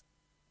things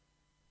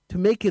to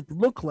make it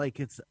look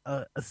like it's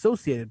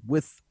associated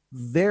with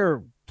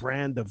their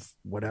brand of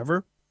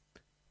whatever,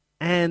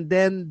 and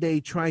then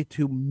they try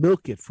to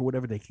milk it for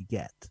whatever they could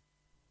get.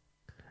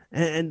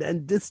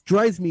 And this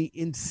drives me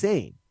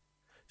insane.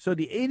 So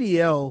the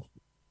ADL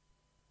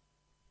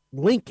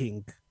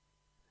linking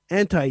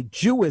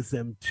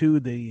anti-Jewism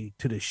to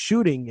the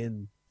shooting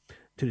in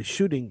the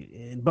shooting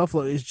in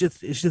Buffalo is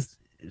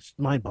it's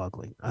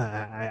mind-boggling.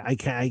 I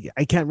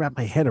can't wrap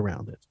my head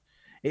around it.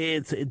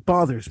 It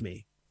bothers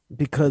me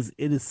because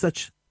it is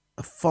such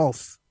a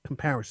false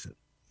comparison.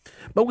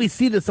 But we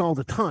see this all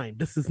the time.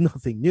 This is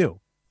nothing new.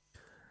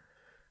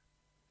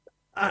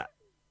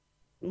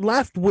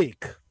 Last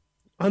week,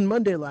 on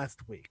Monday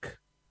last week,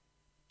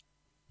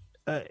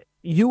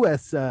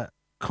 U.S.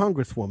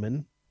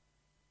 Congresswoman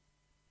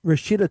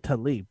Rashida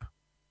Tlaib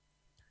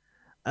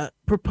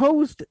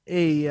proposed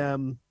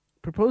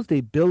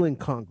a bill in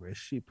Congress.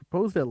 She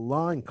proposed a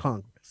law in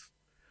Congress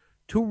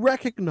to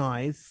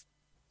recognize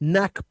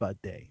Nakba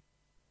Day.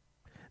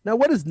 Now,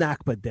 what is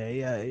Nakba Day?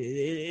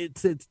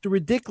 It's the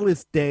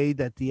ridiculous day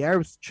that the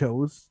Arabs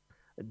chose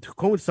to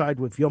coincide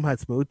with Yom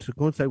Ha'atzmaut, to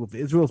coincide with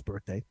Israel's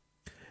birthday.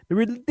 The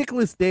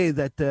ridiculous day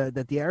that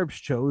the Arabs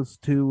chose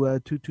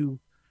to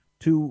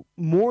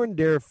mourn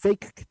their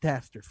fake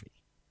catastrophe.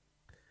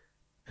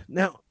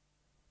 Now,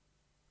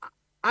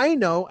 I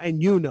know,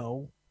 and you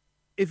know,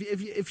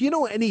 if you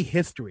know any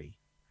history,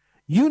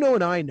 you know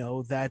and I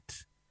know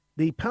that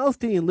the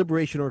Palestinian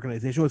Liberation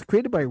Organization was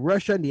created by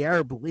Russia and the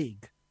Arab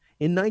League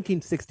in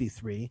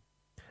 1963,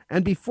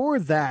 and before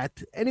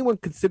that, anyone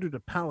considered a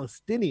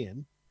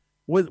Palestinian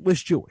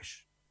was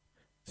Jewish.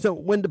 So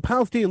when the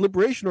Palestinian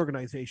Liberation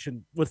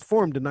Organization was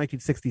formed in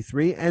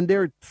 1963, and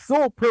their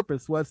sole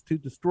purpose was to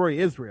destroy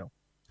Israel,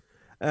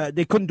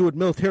 they couldn't do it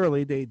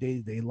militarily.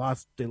 They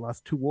lost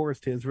 2 wars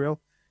to Israel,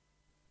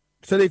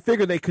 so they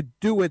figured they could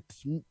do it.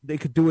 They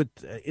could do it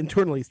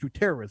internally through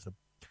terrorism.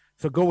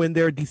 So go in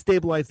there,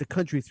 destabilize the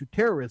country through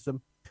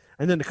terrorism,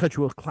 and then the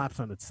country will collapse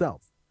on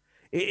itself.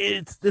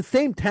 It's the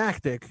same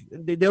tactic.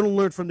 They don't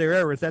learn from their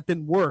errors. That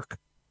didn't work.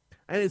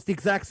 And it's the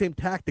exact same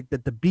tactic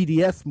that the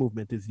BDS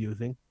movement is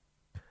using,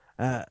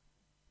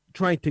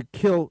 trying to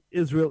kill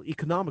Israel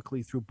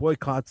economically through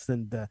boycotts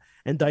and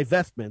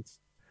divestments,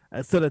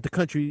 so that the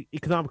country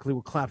economically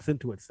will collapse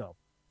into itself.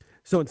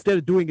 So instead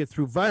of doing it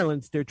through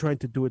violence, they're trying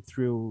to do it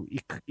through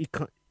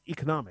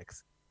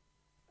economics.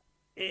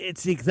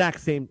 It's the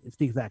exact same. It's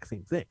the exact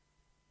same thing.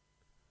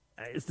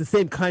 It's the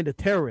same kind of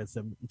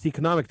terrorism. It's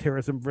economic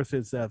terrorism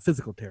versus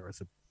physical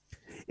terrorism.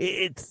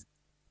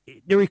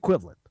 They're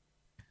equivalent.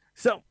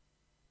 So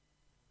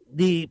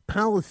the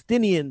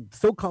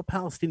so-called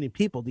Palestinian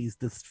people,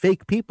 this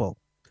fake people,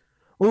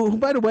 who,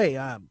 by the way,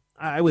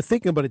 I was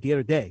thinking about it the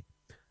other day.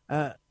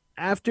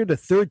 After the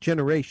 3rd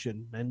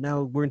generation, and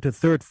now we're into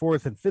 3rd,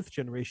 4th, and 5th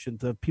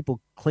generations of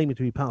people claiming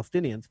to be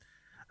Palestinians,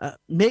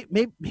 maybe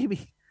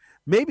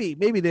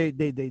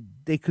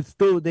they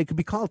could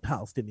be called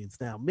Palestinians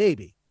now,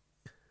 maybe.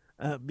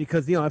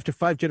 Because, after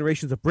 5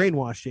 generations of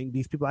brainwashing,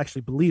 these people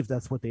actually believe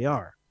that's what they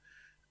are.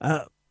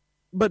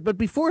 But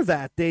before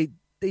that, they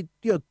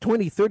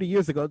 20, 30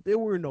 years ago, there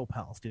were no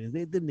Palestinians.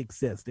 They didn't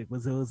exist. It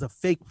was a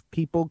fake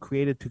people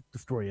created to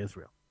destroy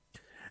Israel.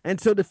 And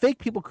so the fake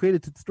people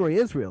created to destroy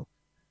Israel,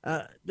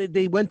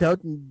 they went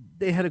out and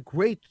they had a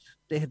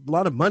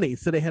lot of money,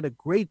 so they had a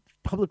great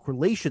public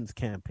relations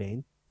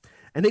campaign,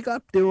 and they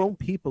got their own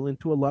people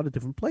into a lot of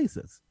different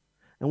places.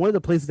 And one of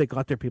the places they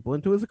got their people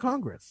into is a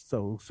Congress.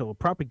 So a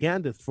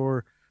propagandist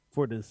for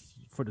this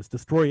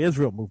Destroy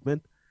Israel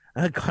movement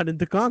got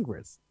into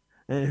Congress,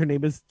 and her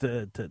name is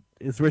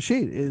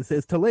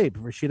Rashida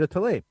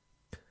Tlaib.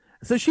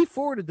 So she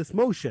forwarded this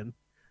motion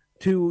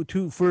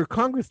for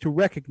Congress to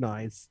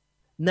recognize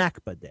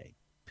Nakba Day,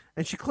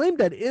 and she claimed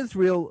that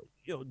Israel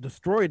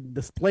destroyed and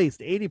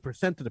displaced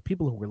 80% of the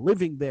people who were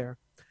living there,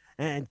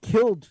 and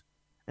killed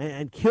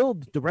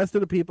the rest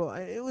of the people.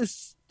 It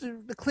was,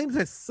 the claims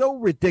are so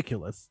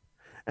ridiculous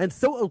and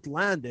so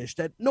outlandish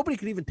that nobody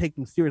could even take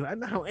them seriously. I don't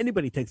know how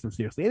anybody takes them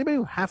seriously. Anybody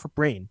with half a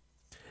brain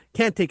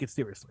can't take it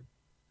seriously.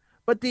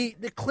 But the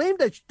claim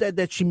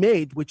that she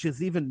made, which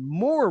is even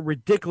more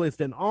ridiculous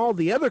than all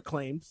the other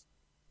claims,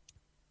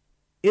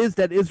 is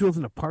that Israel's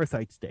an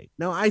apartheid state.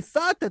 Now, I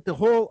thought that the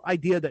whole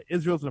idea that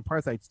Israel's an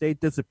apartheid state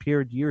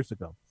disappeared years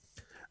ago,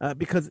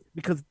 because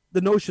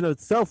the notion of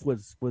itself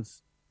was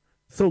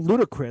so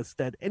ludicrous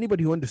that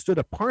anybody who understood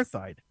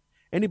apartheid,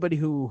 anybody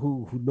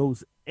who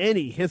knows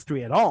any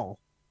history at all,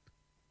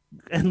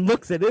 and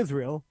looks at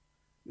Israel,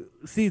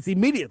 sees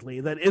immediately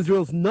that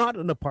Israel's not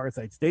an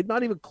apartheid state,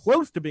 not even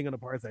close to being an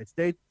apartheid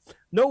state,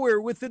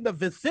 nowhere within the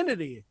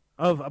vicinity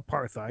of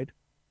apartheid.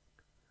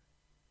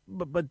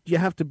 But you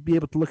have to be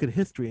able to look at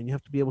history, and you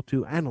have to be able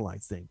to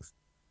analyze things.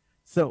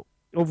 So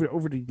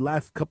over the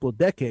last couple of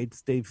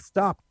decades, they've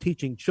stopped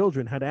teaching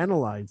children how to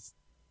analyze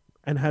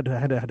and how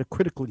to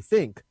critically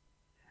think.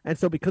 And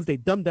so because they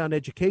dumb down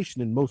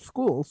education in most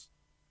schools,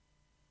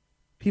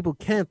 people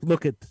can't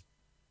look at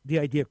the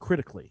idea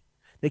critically.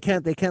 They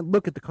can't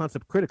look at the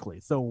concept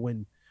critically. So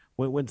when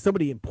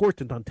somebody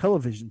important on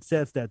television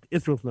says that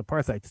Israel's an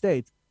apartheid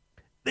state,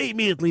 they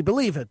immediately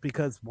believe it,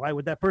 because why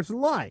would that person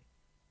lie?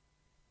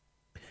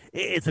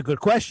 It's a good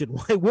question.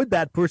 Why would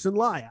that person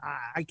lie?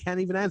 I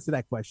can't even answer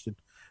that question,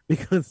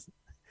 because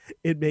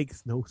it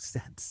makes no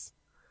sense.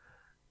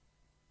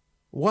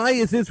 Why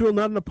is Israel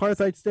not an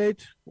apartheid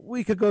state?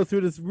 We could go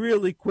through this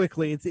really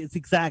quickly. It's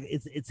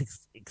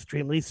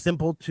extremely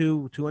simple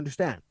to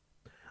understand.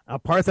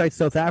 Apartheid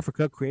South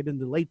Africa, created in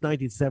the late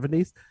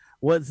 1970s,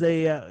 was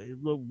mid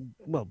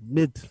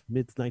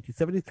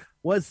 1970s,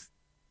 was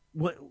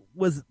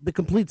the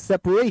complete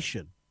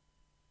separation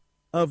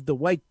of the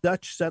white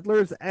Dutch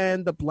settlers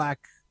and the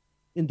black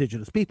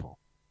indigenous people.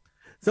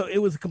 So it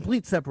was a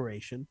complete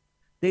separation.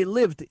 They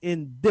lived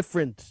in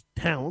different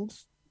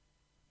towns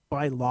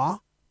by law.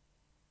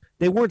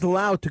 They weren't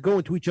allowed to go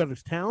into each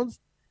other's towns,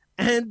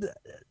 and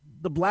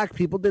the black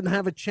people didn't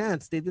have a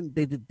chance. They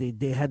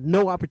had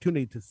no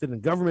opportunity to sit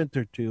in government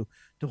or to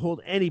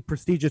hold any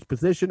prestigious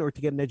position or to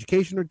get an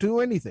education or to do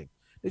anything.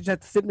 They just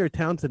had to sit in their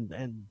towns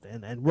and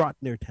rot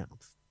in their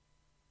towns.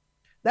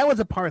 That was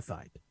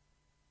apartheid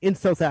in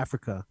South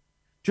Africa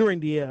during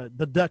the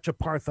Dutch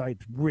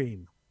apartheid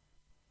reign.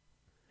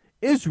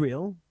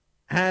 Israel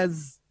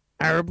has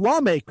Arab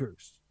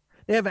lawmakers.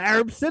 They have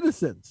Arab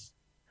citizens.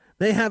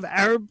 They have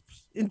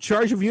Arabs in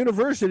charge of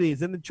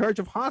universities and in charge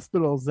of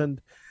hospitals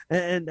and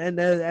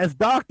as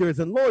doctors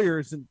and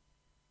lawyers and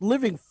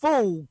living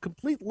full,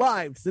 complete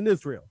lives in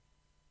Israel.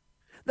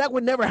 That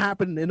would never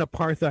happen in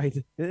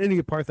apartheid, in any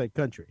apartheid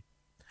country.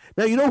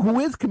 Now, you know who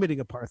is committing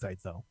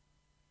apartheid, though?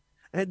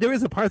 And there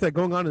is apartheid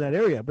going on in that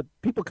area, but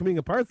people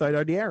committing apartheid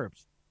are the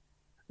Arabs.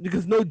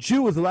 Because no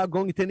Jew is allowed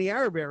going into any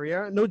Arab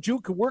area. No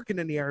Jew can work in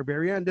any Arab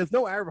area, and there's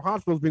no Arab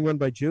hospitals being run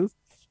by Jews.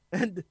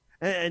 And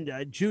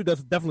a Jew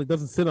definitely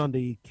doesn't sit on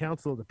the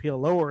council of the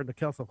PLO or the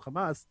council of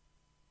Hamas.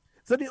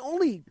 So the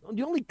only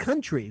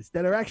countries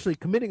that are actually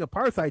committing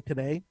apartheid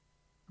today,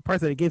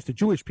 apartheid against the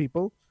Jewish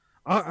people,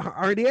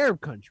 are the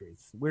Arab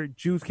countries, where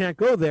Jews can't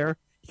go there.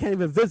 You can't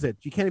even visit.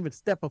 You can't even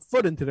step a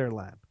foot into their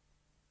land.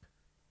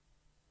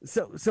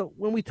 So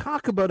when we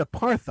talk about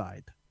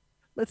apartheid,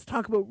 let's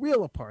talk about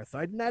real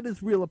apartheid, and that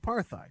is real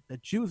apartheid,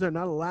 that Jews are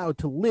not allowed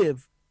to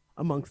live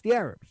amongst the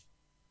Arabs.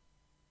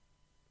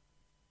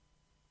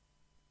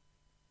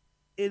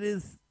 It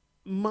is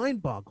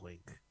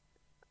mind-boggling.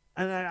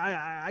 And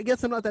I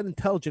guess I'm not that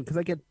intelligent because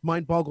I get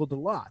mind-boggled a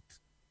lot.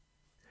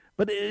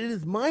 But it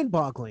is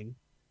mind-boggling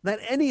that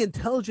any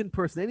intelligent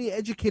person, any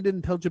educated,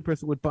 intelligent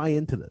person would buy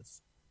into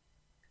this.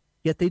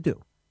 Yet they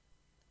do.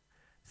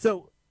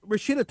 So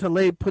Rashida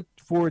Tlaib put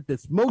forward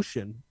this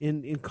motion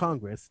in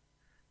Congress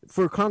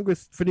for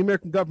the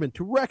American government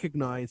to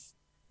recognize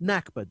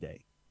Nakba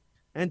Day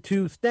and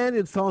to stand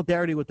in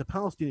solidarity with the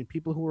Palestinian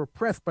people who were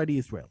oppressed by the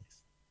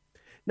Israelis.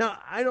 Now,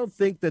 I don't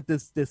think that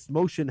this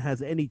motion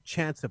has any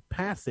chance of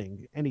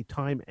passing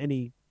anytime,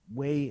 any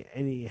way,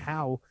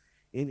 anyhow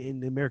in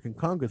the American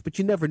Congress, but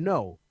you never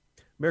know.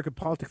 American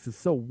politics is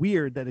so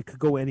weird that it could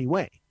go any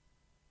way.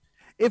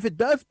 If it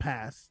does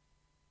pass,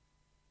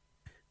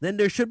 then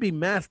there should be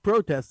mass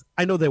protests.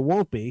 I know there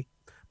won't be,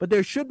 but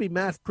there should be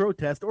mass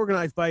protests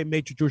organized by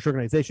major Jewish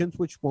organizations,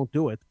 which won't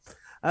do it,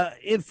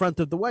 in front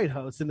of the White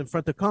House and in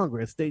front of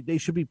Congress. They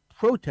should be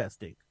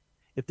protesting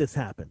if this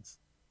happens.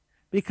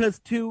 Because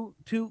to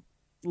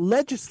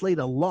legislate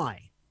a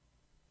lie,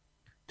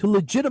 to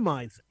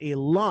legitimize a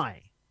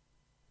lie,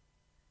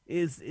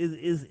 is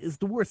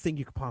the worst thing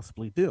you could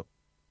possibly do.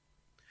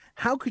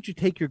 How could you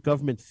take your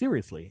government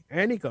seriously,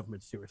 any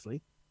government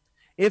seriously,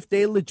 if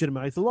they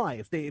legitimize a lie,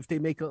 if they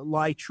make a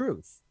lie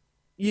truth?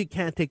 You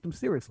can't take them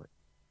seriously.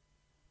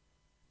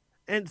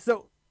 And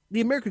so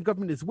the American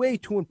government is way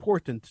too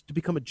important to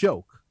become a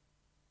joke.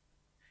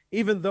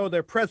 Even though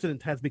their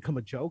president has become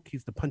a joke,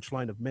 he's the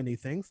punchline of many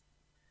things.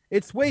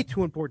 It's way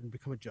too important to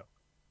become a joke.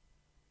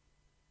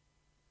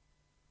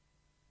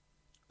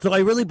 So I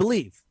really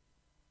believe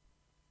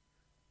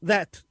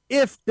that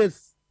if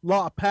this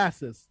law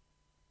passes,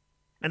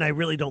 and I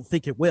really don't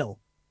think it will,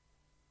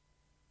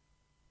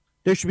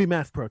 there should be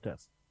mass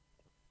protests.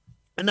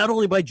 And not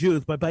only by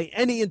Jews, but by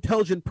any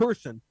intelligent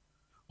person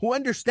who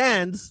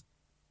understands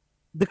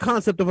the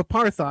concept of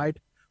apartheid,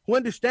 who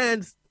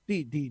understands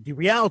the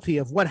reality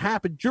of what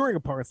happened during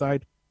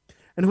apartheid,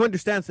 and who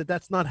understands that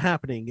that's not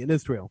happening in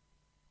Israel,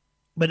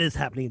 but is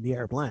happening in the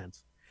Arab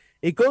lands.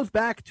 It goes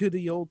back to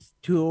the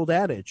old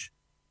adage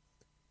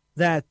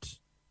that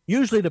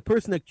usually the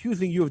person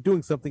accusing you of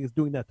doing something is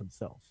doing that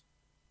themselves.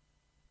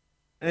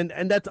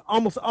 And that's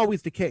almost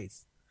always the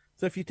case.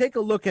 So if you take a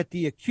look at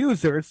the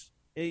accusers,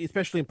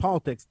 especially in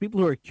politics, people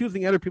who are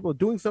accusing other people of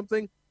doing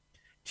something,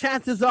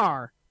 chances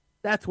are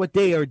that's what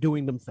they are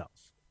doing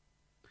themselves.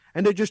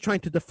 And they're just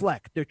trying to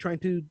deflect. They're trying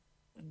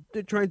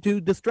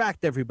to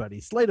distract everybody,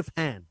 sleight of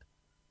hand,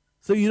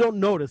 so you don't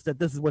notice that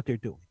this is what they're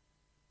doing.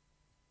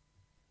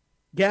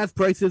 Gas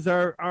prices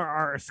are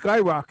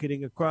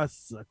skyrocketing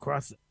across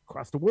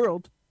the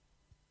world.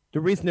 The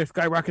reason they're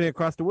skyrocketing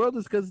across the world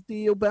is because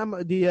the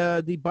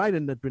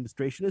Biden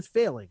administration is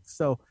failing.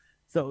 So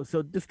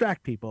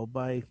distract people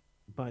by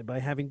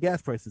having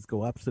gas prices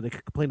go up, so they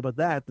can complain about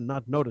that and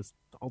not notice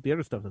all the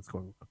other stuff that's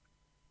going on.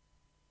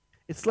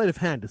 It's sleight of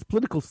hand. It's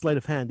political sleight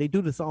of hand. They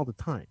do this all the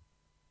time.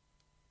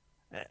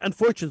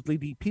 Unfortunately,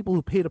 the people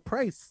who pay the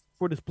price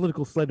for this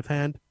political sleight of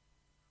hand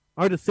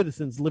are the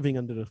citizens living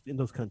in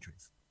those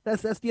countries.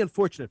 That's the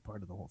unfortunate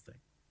part of the whole thing.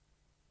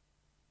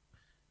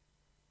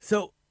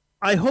 So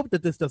I hope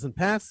that this doesn't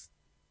pass.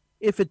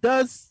 If it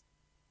does,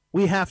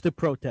 we have to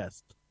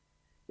protest.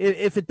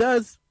 If it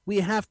does,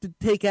 We have to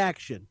take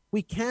action.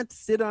 We can't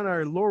sit on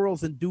our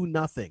laurels and do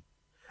nothing.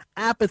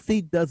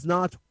 Apathy does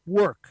not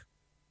work.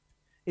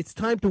 It's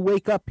time to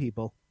wake up,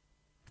 people.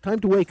 It's time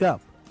to wake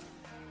up.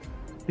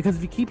 Because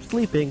if you keep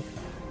sleeping,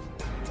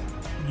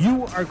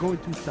 you are going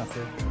to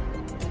suffer.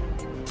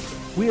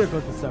 We are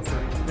going to suffer,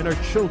 and our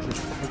children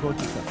are going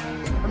to suffer.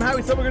 I'm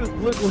Howie Silvergren,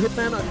 political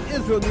hitman on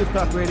Israel News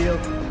Talk Radio.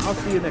 I'll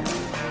see you next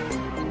week.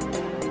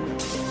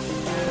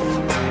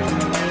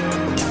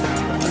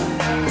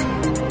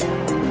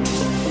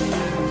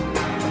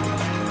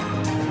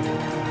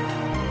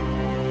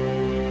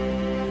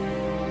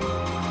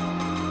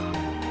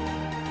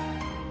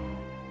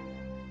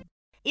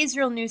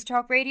 Israel News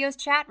Talk Radio's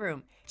chat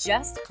room.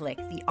 Just click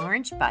the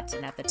orange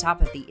button at the top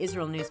of the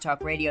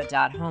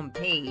IsraelNewsTalkRadio.home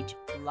page,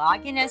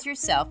 log in as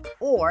yourself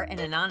or an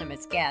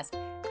anonymous guest,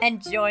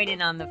 and join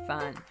in on the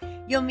fun.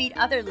 You'll meet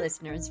other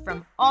listeners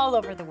from all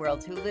over the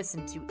world who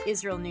listen to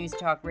Israel News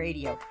Talk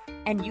Radio,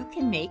 and you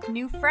can make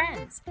new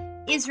friends.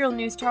 Israel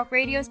News Talk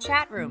Radio's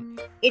chat room.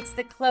 It's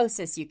the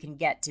closest you can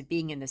get to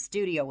being in the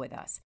studio with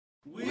us.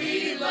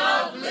 We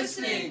love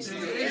listening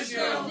to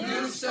Israel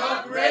News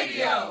Talk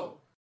Radio.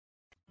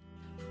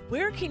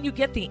 Where can you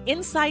get the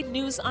inside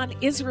news on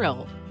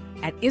Israel?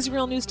 At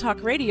Israel News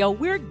Talk Radio,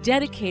 we're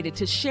dedicated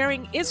to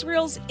sharing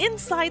Israel's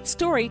inside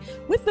story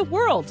with the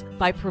world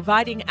by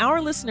providing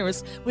our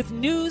listeners with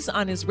news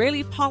on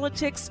Israeli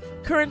politics,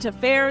 current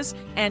affairs,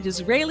 and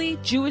Israeli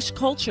Jewish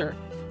culture.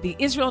 The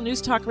Israel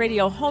News Talk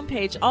Radio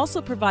homepage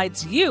also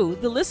provides you,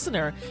 the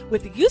listener,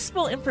 with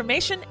useful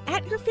information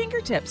at your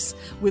fingertips,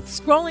 with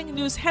scrolling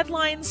news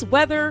headlines,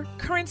 weather,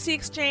 currency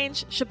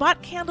exchange,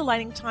 Shabbat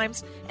candlelighting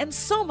times, and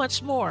so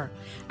much more.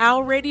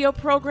 Our radio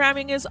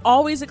programming is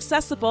always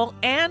accessible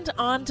and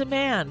on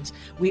demand.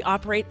 We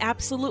operate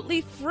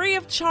absolutely free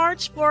of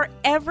charge for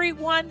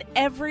everyone,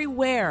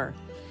 everywhere.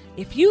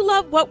 If you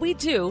love what we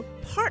do,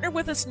 partner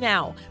with us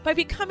now by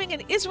becoming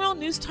an Israel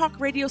News Talk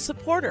Radio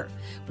supporter.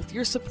 With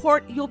your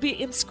support, you'll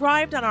be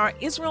inscribed on our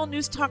Israel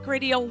News Talk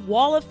Radio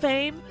Wall of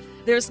Fame.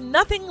 There's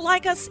nothing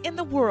like us in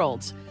the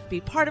world.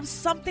 Be part of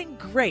something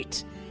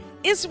great.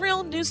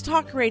 Israel News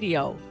Talk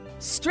Radio.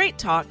 Straight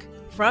talk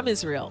from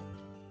Israel.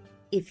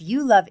 If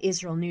you love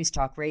Israel News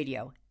Talk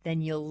Radio,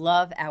 then you'll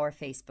love our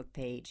Facebook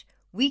page.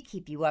 We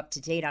keep you up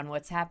to date on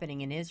what's happening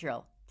in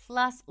Israel,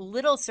 plus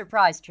little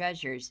surprise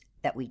treasures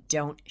that we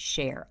don't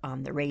share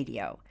on the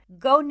radio.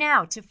 Go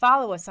now to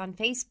follow us on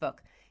Facebook.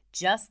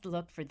 Just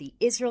look for the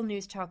Israel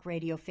News Talk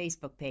Radio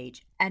Facebook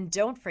page, and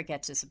don't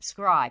forget to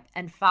subscribe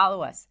and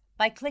follow us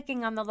by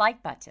clicking on the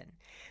like button.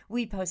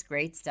 We post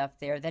great stuff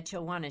there that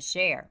you'll want to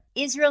share.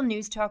 Israel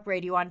News Talk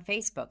Radio on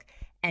Facebook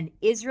and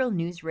Israel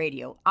News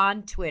Radio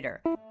on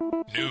Twitter.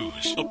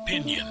 News,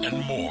 opinion,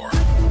 and more.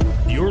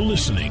 You're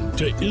listening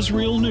to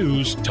Israel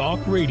News Talk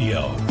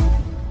Radio.